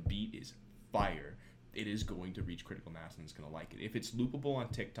song, like the beat is fire, it is going to reach critical mass and it's going to like it. If it's loopable on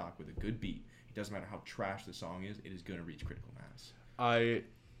TikTok with a good beat, it doesn't matter how trash the song is, it is going to reach critical mass. I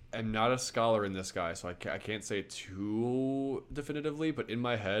am not a scholar in this guy, so I can't say too definitively, but in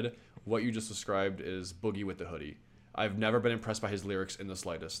my head, what you just described is Boogie with the Hoodie. I've never been impressed by his lyrics in the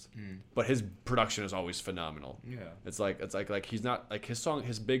slightest, but his production is always phenomenal. Yeah. It's like he's not like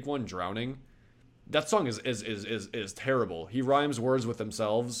his big one, Drowning. That song is terrible. He rhymes words with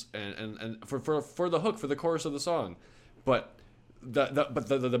themselves and for the hook, for the chorus of the song, but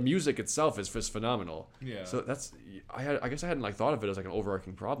the music itself is phenomenal. Yeah. So I guess I hadn't like thought of it as like an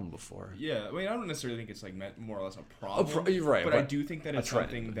overarching problem before. Yeah, I don't necessarily think it's like more or less a problem. You're right, but I but do think that a it's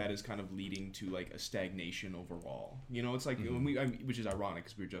trend. something that is kind of leading to like a stagnation overall. It's like when which is ironic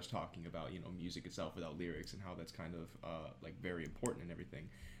because we were just talking about music itself without lyrics and how that's kind of like very important and everything.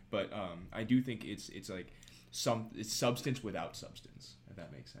 But I do think it's like it's substance without substance, if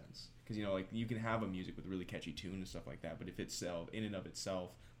that makes sense. Because like you can have a music with a really catchy tune and stuff like that, but if it's in and of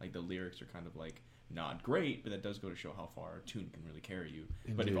itself, like the lyrics are kind of like not great, but that does go to show how far a tune can really carry you.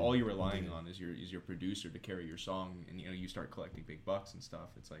 But if Indeed. all you're relying on is your producer to carry your song, and you start collecting big bucks and stuff,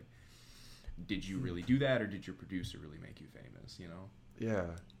 it's like, did you really do that, or did your producer really make you famous? Yeah.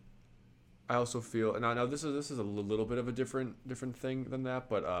 I also feel now this is a little bit of a different thing than that,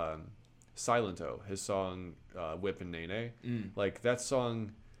 but Silento, his song Whip and Nene, like that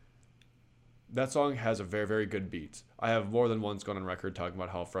song has a very, very good beat. I have more than once gone on record talking about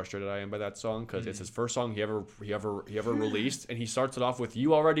how frustrated I am by that song, because it's his first song he ever released, and he starts it off with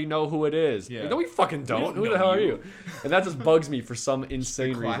 "You already know who it is." Yeah. Like, no, we fucking don't. Who know the hell are you. you? And that just bugs me for some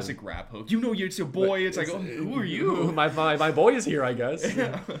insane reason. Classic rap hook. It's your boy. It's like, oh, who are you? My boy is here, I guess.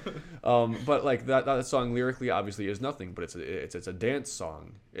 But like that song lyrically obviously is nothing, but it's a dance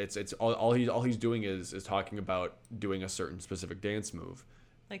song. It's all he's doing is talking about doing a certain specific dance move.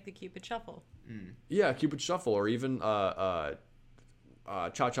 Like the Cupid Shuffle. Yeah, Cupid Shuffle, or even Cha-Cha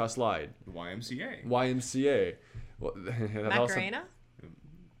Slide. YMCA. Well, that also- Macarena?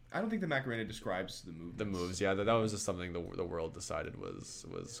 I don't think the Macarena describes the movements. the moves, yeah, that was just something the world decided was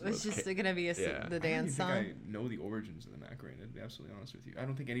It's just going to be the dance I song. don't even think I know the origins of the Macarena, to be absolutely honest with you. I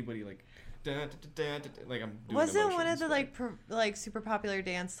don't think anybody like like I'm doing Wasn't one of emotions, the like super popular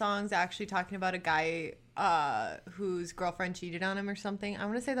dance songs actually talking about a guy whose girlfriend cheated on him or something? I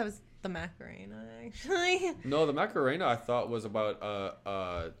want to say that was the Macarena, actually. No, the Macarena I thought was about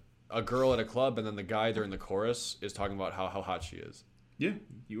a girl at a club, and then the guy during the chorus is talking about how hot she is. Yeah,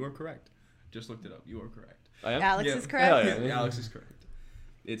 you are correct. Just looked it up. You are correct. I am? Alex Yeah. is correct. Hell yeah. Alex is correct.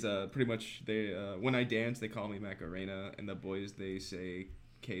 It's pretty much they when I dance they call me Macarena, and the boys they say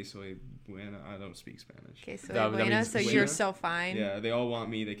que soy buena. I don't speak Spanish. Okay, so That bueno, means so buena? you're so fine. Yeah, they all want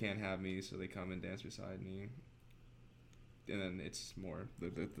me. They can't have me, so they come and dance beside me. And then it's more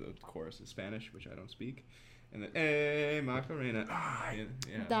the chorus is Spanish, which I don't speak. And then hey Macarena.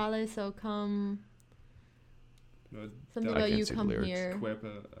 Yeah. Dale, so come. No, Something I about can't you see the come lyrics. here.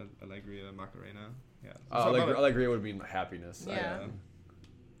 Cuerpa, alegría, Macarena. Yeah. Alegría would mean happiness. Yeah.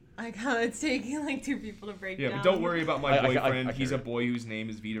 I got it's taking like 2 people to break Yeah, down. but don't worry about my boyfriend. I He's a can't. boy whose name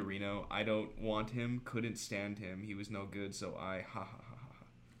is Vitorino. I don't want him. Couldn't stand him. He was no good. So I ha ha ha ha.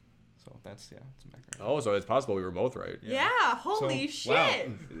 So that's it's a Macarena. Oh, so it's possible we were both right. Yeah, holy So, wow.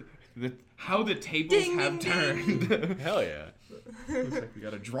 shit. How the tables Ding, have ding, turned. Hell yeah. Looks like we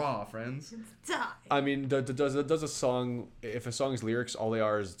got a draw, friends. Die. I mean, does a song, if a song's lyrics all they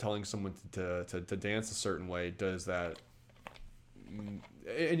are is telling someone to dance a certain way, does that,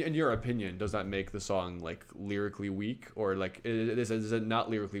 in your opinion, does that make the song like lyrically weak, or like is it not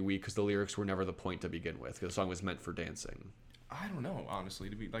lyrically weak because the lyrics were never the point to begin with? Because the song was meant for dancing. I don't know, honestly.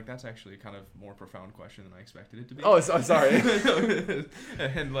 To be like, that's actually kind of more profound question than I expected it to be. Oh, I'm sorry.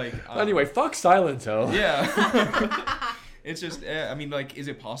 And like. Anyway, fuck Silento. Yeah. It's just, I mean, like, is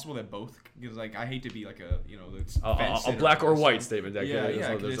it possible that both? Because like, I hate to be like a A black or white statement. Yeah,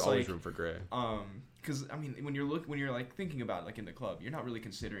 There's it's always like, room for gray. Because I mean, when you're like thinking about like in the club, you're not really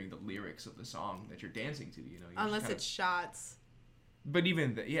considering the lyrics of the song that you're dancing to. You're Unless just it's shots. But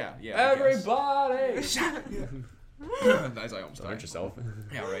even yeah. Everybody. As I almost Don't hurt died. yourself.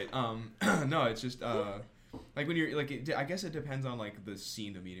 Yeah, right. No, it's just like when you're like, I guess it depends on like the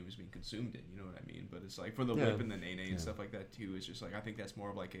scene the medium is being consumed in. You know what I mean? But it's like for the whip and the nene and stuff like that too. It's just like I think that's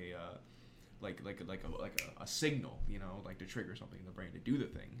more of like a like a signal, like to trigger something in the brain to do the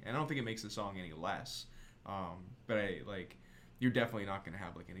thing. And I don't think it makes the song any less. But you're definitely not going to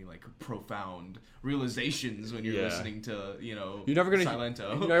have like any like profound realizations when you're listening to You're never gonna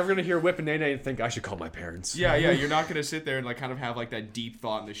Silento. You're never gonna hear Whip and Nene and think I should call my parents. Yeah, you're not gonna sit there and like kind of have like that deep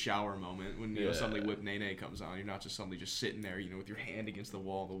thought in the shower moment when suddenly Whip Nene comes on. You're not just suddenly just sitting there, with your hand against the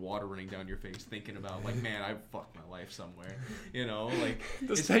wall, the water running down your face, thinking about like, man, I fucked my life somewhere. Like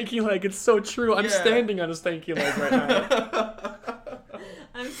The stanky leg, it's so true. I'm standing on a stanky leg right now.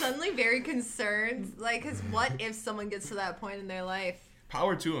 I'm suddenly very concerned. Like, because what if someone gets to that point in their life?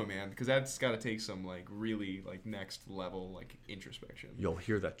 Power to him, man, because that's got to take some like really like next level like introspection. You'll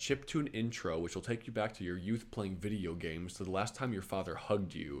hear that chiptune intro, which will take you back to your youth playing video games, to the last time your father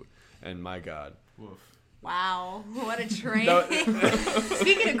hugged you, and my God. Woof. Wow, what a train.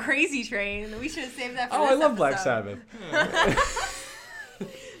 Speaking of crazy train, we should have saved that for this I love Black episode. Sabbath.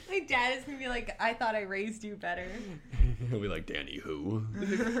 My dad is going to be like, I thought I raised you better. He'll be like, Danny who?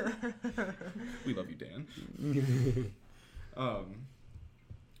 We love you, Dan.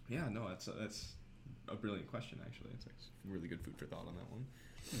 Yeah, no, that's a brilliant question. Actually, it's like really good food for thought on that one.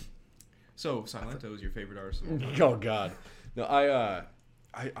 So, Silento is your favorite artist of all time? Oh God, no,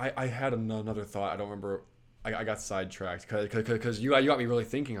 I had another thought. I don't remember. I got sidetracked because you got me really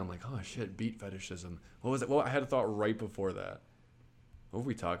thinking. I'm like, oh shit, beat fetishism. What was it? Well, I had a thought right before that. What were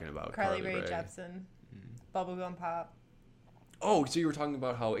we talking about? Carly Rae Jepsen, Bubblegum Pop. Oh, so you were talking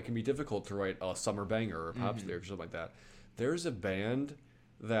about how it can be difficult to write a summer banger or a pop lyric or something like that. There's a band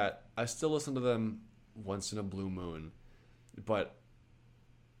that I still listen to them once in a blue moon, but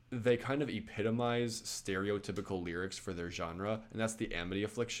they kind of epitomize stereotypical lyrics for their genre, and that's the Amity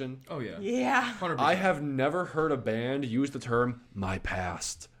Affliction. Oh yeah. Yeah. 100%. I have never heard a band use the term "my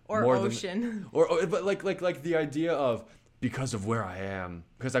past" Or more ocean. but like the idea of because of where I am,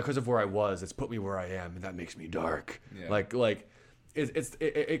 because of where I was, it's put me where I am, and that makes me dark. Yeah. Like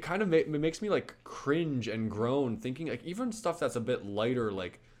it kind of makes me like cringe and groan thinking like even stuff that's a bit lighter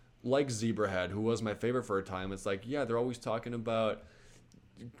like Zebrahead, who was my favorite for a time. It's like, yeah, they're always talking about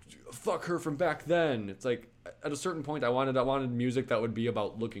fuck her from back then. It's like at a certain point I wanted music that would be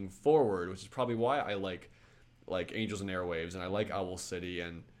about looking forward, which is probably why I like Angels and Airwaves, and I like Owl City,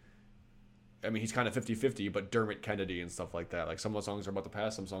 and I mean he's kind of 50-50, but Dermot Kennedy and stuff like that. Like some of the songs are about the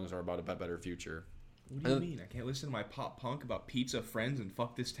past, some songs are about a better future. What do you mean? I can't listen to my pop punk about pizza, friends, and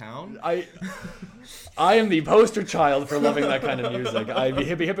fuck this town? I am the poster child for loving that kind of music.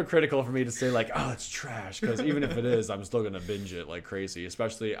 It'd be hypocritical for me to say like, oh, it's trash, because even if it is, I'm still gonna binge it like crazy.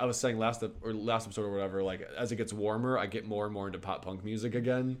 Especially, I was saying last episode or whatever, like as it gets warmer, I get more and more into pop punk music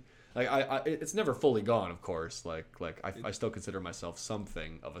again. Like it's never fully gone, of course. Like I still consider myself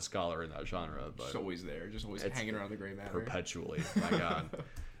something of a scholar in that genre, but just always there, just always hanging around the gray matter. Perpetually. My God.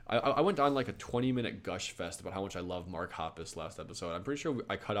 I went on like a 20-minute gush fest about how much I love Mark Hoppus last episode. I'm pretty sure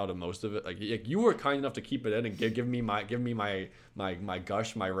I cut out of most of it. Like you were kind enough to keep it in and give me my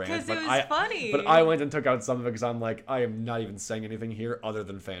gush, my rant. Because it was funny. But I went and took out some of it because I'm like, I am not even saying anything here other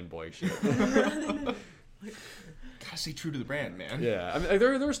than fanboy shit. Gotta stay true to the brand, man. Yeah, I mean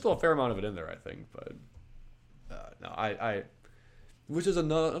there's still a fair amount of it in there, I think, but no, I which is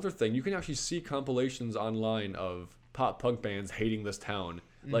another thing. You can actually see compilations online of pop punk bands hating this town.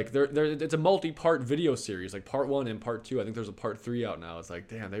 Like it's a multi-part video series, like part 1 and part 2. I think there's a part 3 out now. It's like,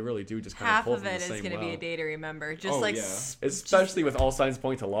 damn, they really do just kind half of pull of from it the is same going to be well. a day to remember. Just Oh, like yeah. Especially with All Signs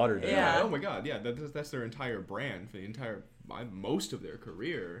Point to Lauderdale. Yeah. Oh my God, yeah, that's their entire brand for the entire most of their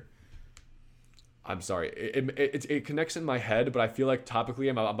career. I'm sorry, it connects in my head, but I feel like topically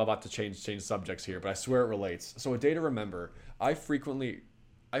I'm about to change subjects here, but I swear it relates. So a day to remember, I frequently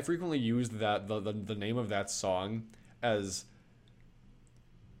use that the name of that song as.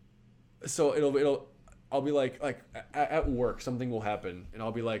 So I'll be like at work something will happen and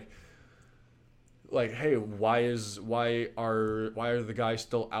I'll be like, hey, why are the guys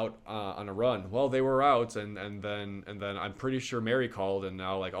still out on a run? Well, they were out and then I'm pretty sure Mary called and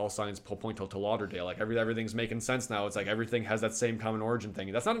now like all signs point to Lauderdale. Like everything's making sense now. It's like everything has that same common origin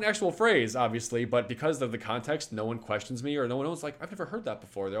thing. That's not an actual phrase, obviously, but because of the context, no one questions me or no one else like I've never heard that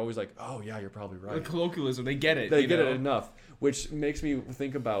before. They're always like, oh yeah, you're probably right. The colloquialism, they get it. They get it enough, which makes me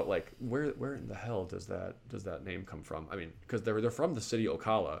think about like where in the hell does that name come from? I mean, because they're from the city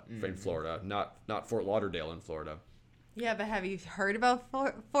Ocala in Florida, not Fort Lauderdale in Florida. Yeah, but have you heard about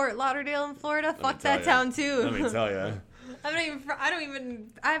Fort Lauderdale in Florida? Fuck tell that ya. town too. Let me tell you. I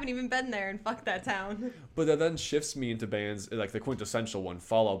haven't even been there, and fuck that town. But that then shifts me into bands like the quintessential one,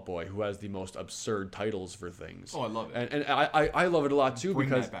 Fall Out Boy, who has the most absurd titles for things. Oh, I love it. And I love it a lot too. Bring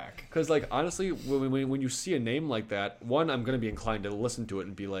because that back. Because like honestly, when you see a name like that, one, I'm gonna be inclined to listen to it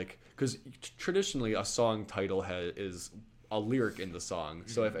and be like, because traditionally a song title is a lyric in the song.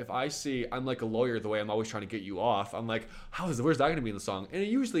 So if I see, I'm like a lawyer the way I'm always trying to get you off, I'm like, where's that going to be in the song? And it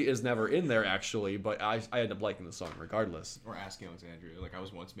usually is never in there actually, but I end up liking the song regardless. Or Ask Alexandria. Like I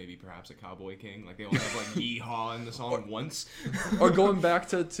was once maybe perhaps a Cowboy King. Like they only have like Yeehaw in the song once. Or going back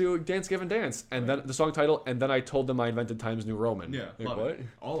to Dance Gavin Dance and then the song title, and then I told them I invented Times New Roman. Yeah, like, love what? it.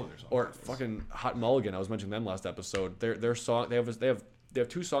 All of their songs. Or fucking Hot Mulligan. I was mentioning them last episode. Their song, they have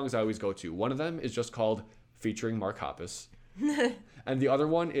two songs I always go to. One of them is just called featuring Mark Hoppus. And the other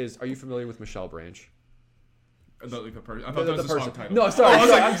one is, are you familiar with Michelle Branch? I thought that was the song title. No, sorry.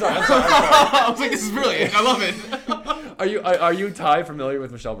 I'm sorry. I was like, this is brilliant. I love it. Are you Ty familiar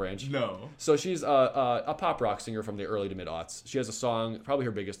with Michelle Branch? No. So she's a pop rock singer from the early to mid aughts. She has a song, probably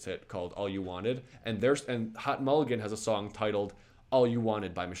her biggest hit, called "All You Wanted," and Hot Mulligan has a song titled "All You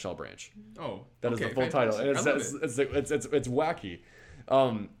Wanted" by Michelle Branch. Oh, that is the full title, and it's wacky.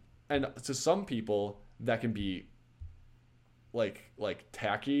 And to some people that can be like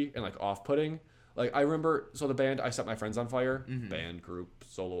tacky and like off-putting. Like I remember, so the band I Set My Friends on Fire, band, group,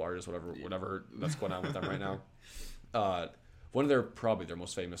 solo artist, whatever that's going on with them right now. One of probably their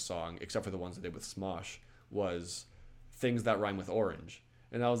most famous song, except for the ones they did with Smosh, was "Things That Rhyme with Orange,"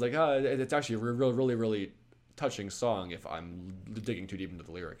 and I was like, it's actually a really touching song if I'm digging too deep into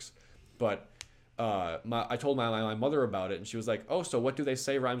the lyrics. But I told my mother about it, and she was like, "Oh, so what do they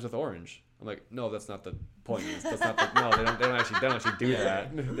say rhymes with orange?" I'm like, "No, that's not the point. That's not the, no, they don't actually do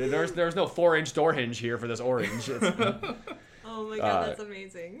that. There's no 4-inch door hinge here for this orange." Oh my god, that's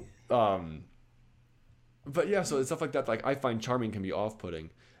amazing. But yeah, so stuff like that, like I find charming can be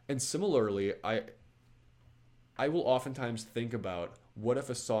off-putting, and similarly, I will oftentimes think about what if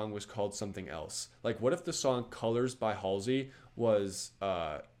a song was called something else. Like, what if the song "Colors" by Halsey was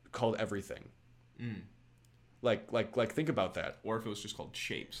called Everything? Mm. Like think about that. Or if it was just called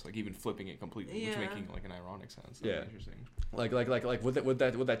Shapes, like even flipping it completely, which making like an ironic sense. That'd be interesting. Like would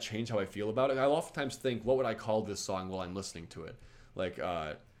that change how I feel about it? I oftentimes think, what would I call this song while I'm listening to it? Like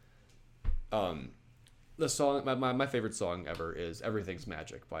the song, my favorite song ever is "Everything's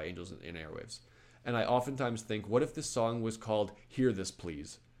Magic" by Angels in Airwaves, and I oftentimes think, what if this song was called "Hear This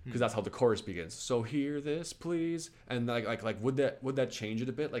Please"? Because that's how the chorus begins. So hear this, please, and like would that change it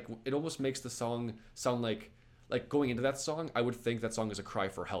a bit? Like, it almost makes the song sound like going into that song, I would think that song is a cry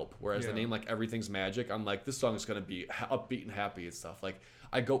for help. Whereas the name, like "Everything's Magic," I'm like, this song is gonna be upbeat and happy and stuff. Like,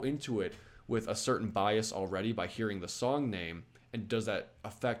 I go into it with a certain bias already by hearing the song name, and does that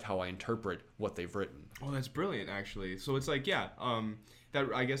affect how I interpret what they've written? Oh, that's brilliant, actually. So it's like, that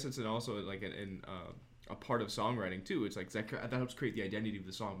I guess it's also like a part of songwriting too. It's like that helps create the identity of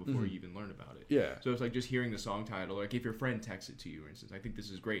the song before you even learn about it. Yeah. So it's like just hearing the song title, like if your friend texts it to you, for instance. I think this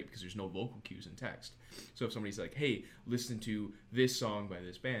is great because there's no vocal cues in text. So if somebody's like, "Hey, listen to this song by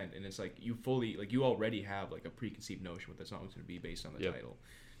this band," and it's like you already have like a preconceived notion what that song's going to be based on the title.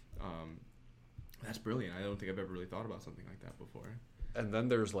 That's brilliant. I don't think I've ever really thought about something like that before. And then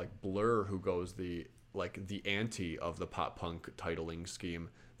there's like Blur, who goes the anti of the pop punk titling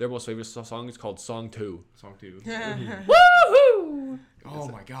scheme. Their most famous song is called "Song 2." Song 2. Woohoo! Oh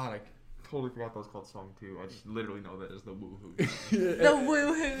my god, I totally forgot that was called Song 2. I just literally know that as the woohoo. The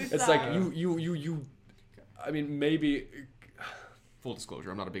woohoo song. It's like you. I mean, maybe. Full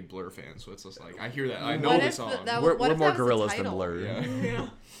disclosure, I'm not a big Blur fan, so it's just like I hear that. I know the song. We're more gorillas than Blur. Yeah.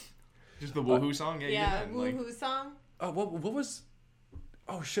 Just the woohoo song. Yeah, woohoo song. Oh, what was?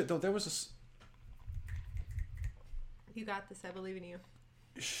 Oh shit! Though there was You got this. I believe in you.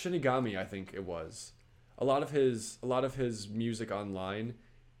 Shinigami, I think it was. A lot of his music online,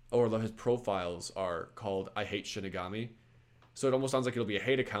 or his profiles are called "I Hate Shinigami," so it almost sounds like it'll be a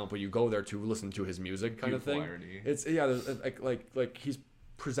hate account, but you go there to listen to his music, kind of thing. Irony. It's like he's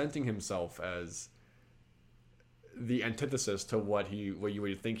presenting himself as the antithesis to what you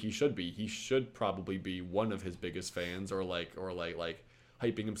would think he should be. He should probably be one of his biggest fans, or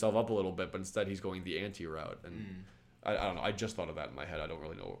hyping himself up a little bit, but instead he's going the anti route. And I don't know. I just thought of that in my head. I don't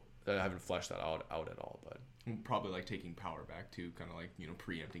really know. I haven't fleshed that out at all, but probably like taking power back too, kind of like,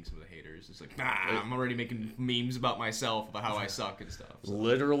 preempting some of the haters. It's like, I'm already making memes about myself, about how I suck and stuff. So.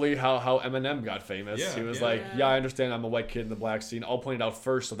 Literally how Eminem got famous. Yeah, he was I understand I'm a white kid in the black scene. I'll point it out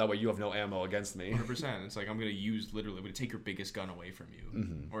first so that way you have no ammo against me. 100%. It's like, I'm going to take your biggest gun away from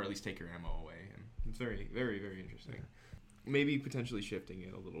you, or at least take your ammo away. And it's very, very, very interesting. Yeah. Maybe potentially shifting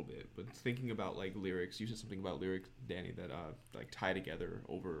it a little bit, but thinking about like lyrics. You said something about lyrics, Danny, that like tie together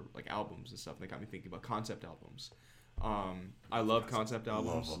over like albums and stuff. That got me thinking about concept albums. I love concept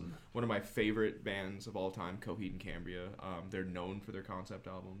albums. One of my favorite bands of all time, Coheed and Cambria. They're known for their concept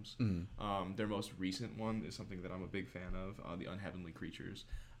albums. Their most recent one is something that I'm a big fan of, The Unheavenly Creatures.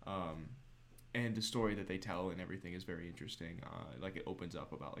 And the story that they tell and everything is very interesting. Like, it opens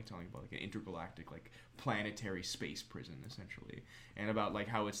up about like telling about like an intergalactic, like planetary space prison essentially, and about like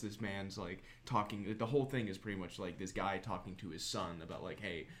how it's this man's like talking. Like, the whole thing is pretty much like this guy talking to his son about like,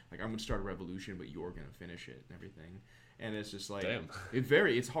 hey, like I'm gonna start a revolution, but you're gonna finish it and everything. And it's just like, damn.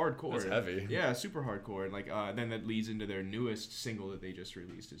 It's hardcore. It's heavy. Yeah, super hardcore. And like then that leads into their newest single that they just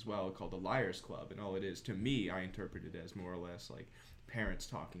released as well, called The Liars Club. And all it is, to me, I interpret it as more or less like parents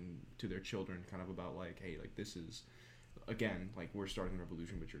talking to their children kind of about like, hey, like this is, again, like we're starting a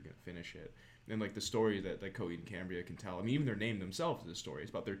revolution, but you're gonna finish it. And like the story that Coheed and Cambria can tell, I mean, even their name themselves is a story. It's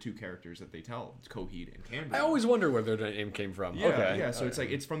about their two characters that they tell. It's Coheed and Cambria. I always wonder where their name came from. Yeah, okay. Yeah, so it's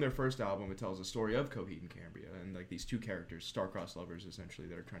like, it's from their first album. It tells a story of Coheed and Cambria, and like these two characters, star-crossed lovers essentially,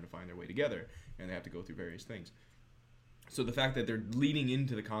 that are trying to find their way together, and they have to go through various things. So the fact that they're leading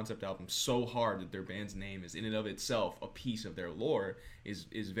into the concept album so hard that their band's name is in and of itself a piece of their lore is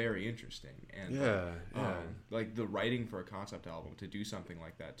very interesting. And like the writing for a concept album, to do something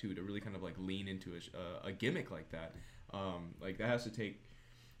like that too, to really kind of like lean into a gimmick like that, like that has to take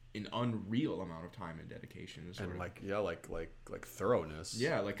an unreal amount of time and dedication. And like thoroughness.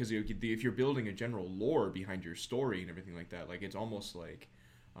 Yeah, like because if you're building a general lore behind your story and everything like that, like it's almost like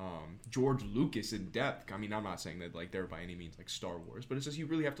George Lucas in depth. I mean, I'm not saying that like they're by any means like Star Wars, but it's just you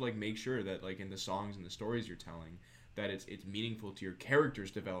really have to like make sure that like in the songs and the stories you're telling that it's meaningful to your character's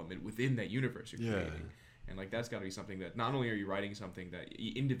development within that universe you're creating. And like that's got to be something that not only are you writing something that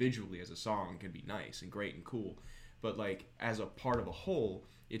individually as a song can be nice and great and cool, but like as a part of a whole,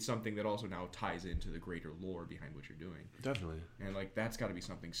 it's something that also now ties into the greater lore behind what you're doing. Definitely. And like that's got to be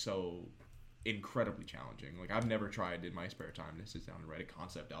something so incredibly challenging. Like I've never tried in my spare time to sit down and write a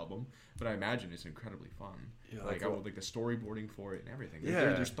concept album, but I imagine it's incredibly fun. Yeah, like I would like the storyboarding for it and everything.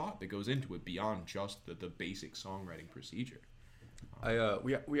 There's thought that goes into it beyond just the basic songwriting procedure.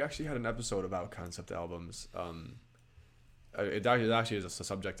 We actually had an episode about concept albums. It actually is a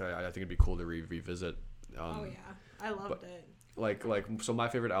subject I think it'd be cool to revisit. Oh yeah, I loved it. So my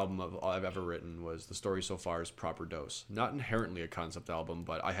favorite album I've ever written was The Story So Far is Proper Dose. Not inherently a concept album,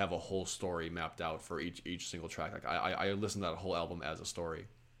 but I have a whole story mapped out for each single track. Like I listen to that whole album as a story.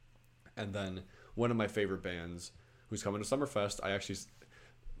 And then one of my favorite bands who's coming to Summerfest,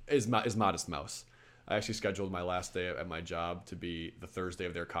 is Modest Mouse. I actually scheduled my last day at my job to be the Thursday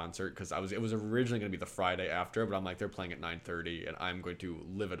of their concert because it was originally going to be the Friday after, but I'm like, they're playing at 9:30 and I'm going to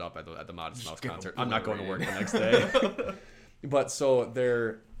live it up at the Modest Mouse concert. I'm not going to work the next day. But so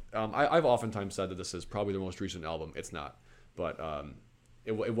I've oftentimes said that this is probably the most recent album. It's not, but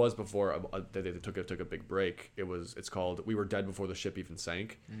it was before they took a big break. It's called We Were Dead Before the Ship Even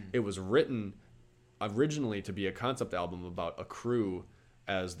Sank. It was written originally to be a concept album about a crew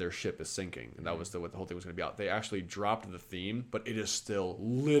as their ship is sinking, and that was what the whole thing was going to be about. They actually dropped the theme, but it is still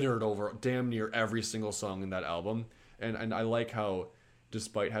littered over damn near every single song in that album. And I like how,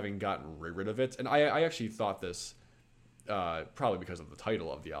 despite having gotten rid of it, and I actually thought this probably because of the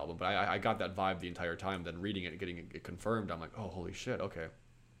title of the album, but I got that vibe the entire time. Then reading it and getting it confirmed, I'm like, oh, holy shit, okay.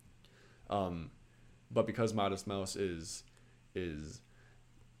 But because Modest Mouse is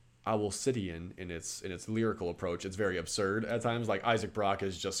Owl Cityan in its lyrical approach, it's very absurd at times. Like Isaac Brock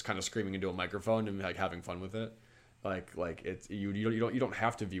is just kind of screaming into a microphone and like having fun with it. Like it's you don't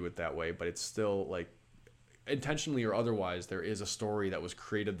have to view it that way, but it's still like intentionally or otherwise there is a story that was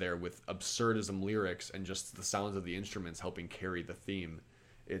created there with absurdism lyrics and just the sounds of the instruments helping carry the theme.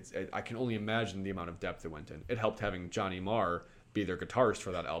 I can only imagine the amount of depth it went in. It helped having Johnny Marr be their guitarist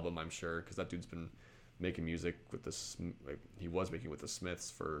for that album, I'm sure, because that dude's been making music with he was making with the Smiths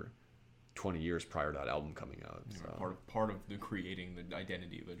for 20 years prior to that album coming out. So. Part of the creating the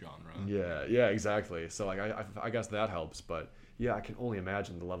identity of the genre. Yeah, exactly. So like I guess that helps, but yeah, I can only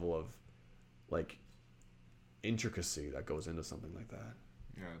imagine the level of like intricacy that goes into something like that.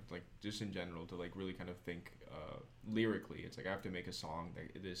 Yeah, like just in general to like really kind of think lyrically, it's like I have to make a song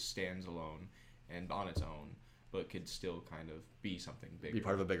that this stands alone and on its own, but could still kind of be something bigger. Be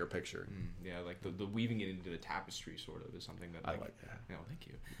part of a bigger picture. Yeah, like the weaving it into the tapestry sort of is something that I like that. No, thank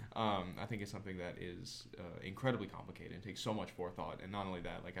you. I think it's something that is incredibly complicated and takes so much forethought. And not only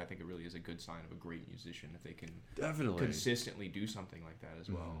that, like I think it really is a good sign of a great musician if they can definitely consistently do something like that as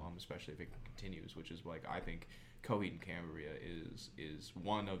well. Especially if it continues, which is like I think Coheed and Cambria is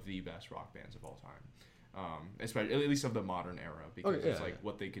one of the best rock bands of all time. Especially at least of the modern era, because it's like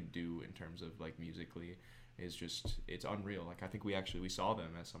what they could do in terms of like musically is just it's unreal. Like I think we saw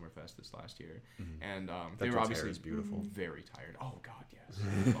them at Summerfest this last year, and they were obviously beautiful, very tired. Oh God, yes.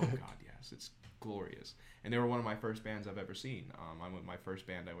 Oh God, yes. It's glorious. And they were one of my first bands I've ever seen. My first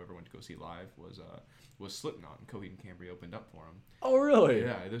band I ever went to go see live was Slipknot, and Coheed and Cambria opened up for them. Oh really?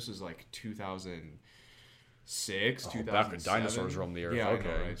 Yeah, this was like 2006, 2007. Back when dinosaurs roamed the earth. Yeah, okay.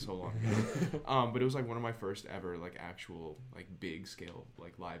 I know, right? So long ago. But it was like one of my first ever like actual like big scale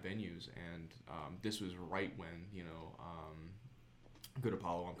like live venues, and this was right when Good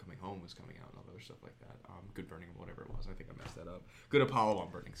Apollo, I'm Coming Home was coming out and all other stuff like that. Good Burning, whatever it was. I think I messed that up. Good Apollo, I'm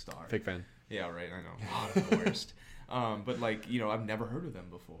Burning Star. Fake fan. Yeah, right. I know. The worst. But like I've never heard of them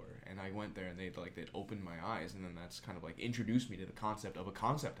before, and I went there and they'd opened my eyes, and then that's kind of like introduced me to the concept of a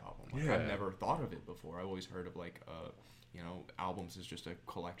concept album. Like I've never thought of it before. I always heard of like albums as just a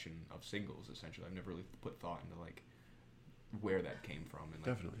collection of singles essentially. I've never really put thought into like where that came from and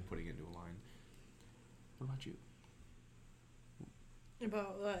like definitely putting it into a line. What about you?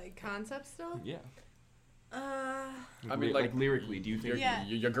 About like concept still? Yeah. I mean, like lyrically, do you think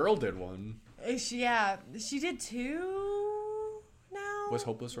your girl did one? She did two now. Was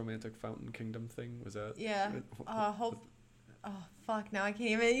Hopeless Romantic Fountain Kingdom thing? Was that? Yeah. Hope. Oh fuck! Now I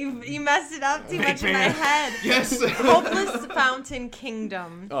can't even. You messed it up too much in my head. Yes. Hopeless Fountain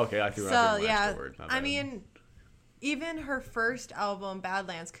Kingdom. Okay, I threw out the extra word. I mean, even her first album,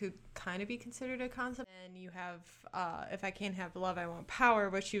 Badlands, could kind of be considered a concept. And you have, If I Can't Have Love, I Want Power,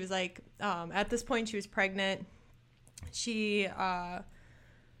 but she was like, at this point, she was pregnant. She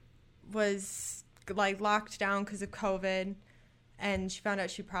was like locked down because of COVID, and she found out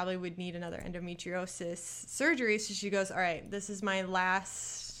she probably would need another endometriosis surgery. So she goes, all right, this is my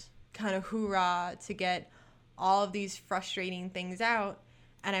last kind of hoorah to get all of these frustrating things out.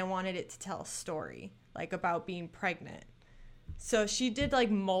 And I wanted it to tell a story, like about being pregnant. So she did like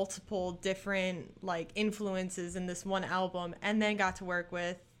multiple different like influences in this one album, and then got to work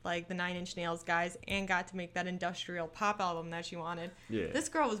with like the 9 Inch Nails guys and got to make that industrial pop album that she wanted. Yeah. This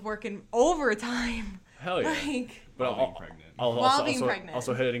girl was working overtime. Hell yeah. Like, but while being pregnant. While being pregnant.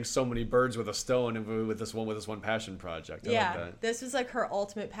 Also hitting so many birds with a stone and with this one passion project. I like that. This was like her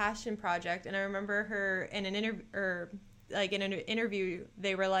ultimate passion project. And I remember her in an interview,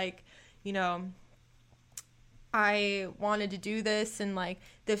 they were like, you know, I wanted to do this, and like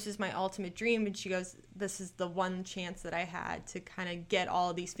this is my ultimate dream. And she goes, this is the one chance that I had to kind of get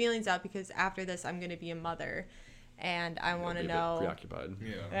all these feelings out, because after this I'm going to be a mother, and I want to know, preoccupied.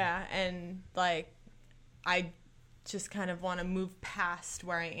 Yeah, and like I just kind of want to move past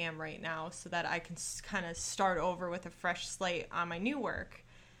where I am right now so that I can kind of start over with a fresh slate on my new work.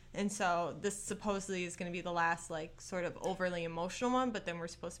 And so this supposedly is going to be the last, like, sort of overly emotional one, but then we're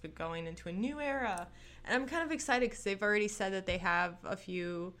supposed to be going into a new era. And I'm kind of excited because they've already said that they have a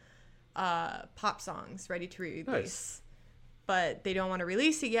few pop songs ready to release. Nice. But they don't want to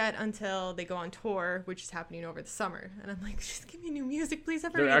release it yet until they go on tour, which is happening over the summer. And I'm like, just give me new music, please.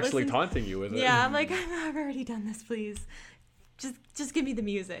 They're actually taunting you with it. Yeah, I'm like, I've already done this, please. Just give me the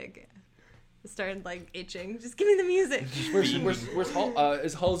music. I started like itching. Just give me the music.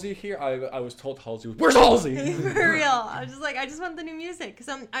 Is Halsey here? I was told Halsey was. Where's Halsey? For real. I was just like, I just want the new music, because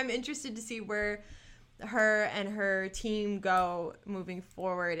I'm interested to see where her and her team go moving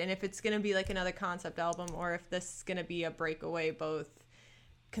forward, and if it's gonna be like another concept album, or if this is gonna be a breakaway, both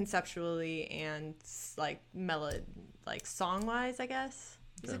conceptually and like like song wise, I guess.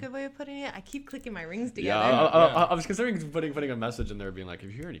 Is a good way of putting it. I keep clicking my rings together. I was considering putting a message in there being like, if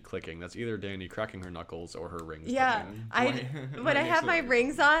you hear any clicking, that's either Dani cracking her knuckles or her rings. Yeah, when I have my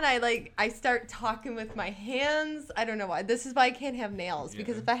rings on, I start talking with my hands. I don't know why. This is why I can't have nails,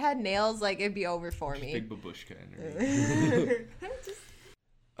 because if I had nails, like, it'd be over for me. Big babushka energy.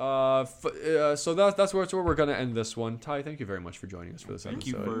 So that's where we're gonna end this one. Ty, thank you very much for joining us for this episode. Thank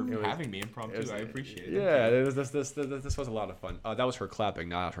you for having me impromptu. I appreciate it. Yeah, this was a lot of fun. That was her clapping,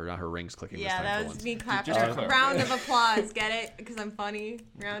 not her rings clicking. Yeah, that was me clapping. Round of applause, get it? Because I'm funny.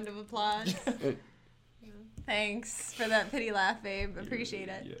 Round of applause. Thanks for that pity laugh, babe. Appreciate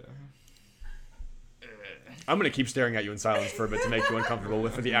it. Yeah. I'm gonna keep staring at you in silence for a bit to make you uncomfortable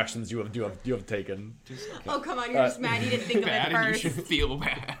with the actions you have taken. Oh, come on, you're just mad you didn't think of it first. You should feel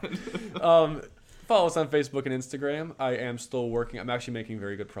bad. Follow us on Facebook and Instagram. I am still working. I'm actually making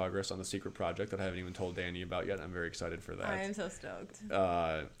very good progress on the secret project that I haven't even told Dani about yet. I'm very excited for that. I am so stoked.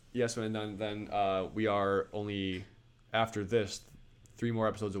 Yes, and then we are only after this 3 more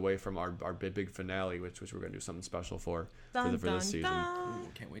episodes away from our big finale, which we're gonna do something special for this season. Ooh,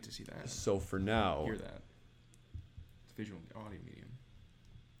 can't wait to see that. So for now, hear that. It's visual audio medium.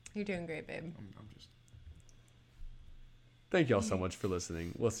 You're doing great, babe. I'm just. Thank y'all so much for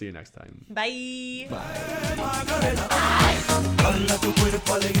listening. We'll see you next time. Bye. Dala tu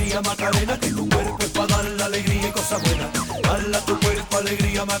cuerpo alegría Macarena, que tu cuerpo es para dar la alegría y cosas buenas. Dala tu cuerpo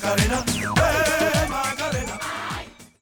alegría Macarena.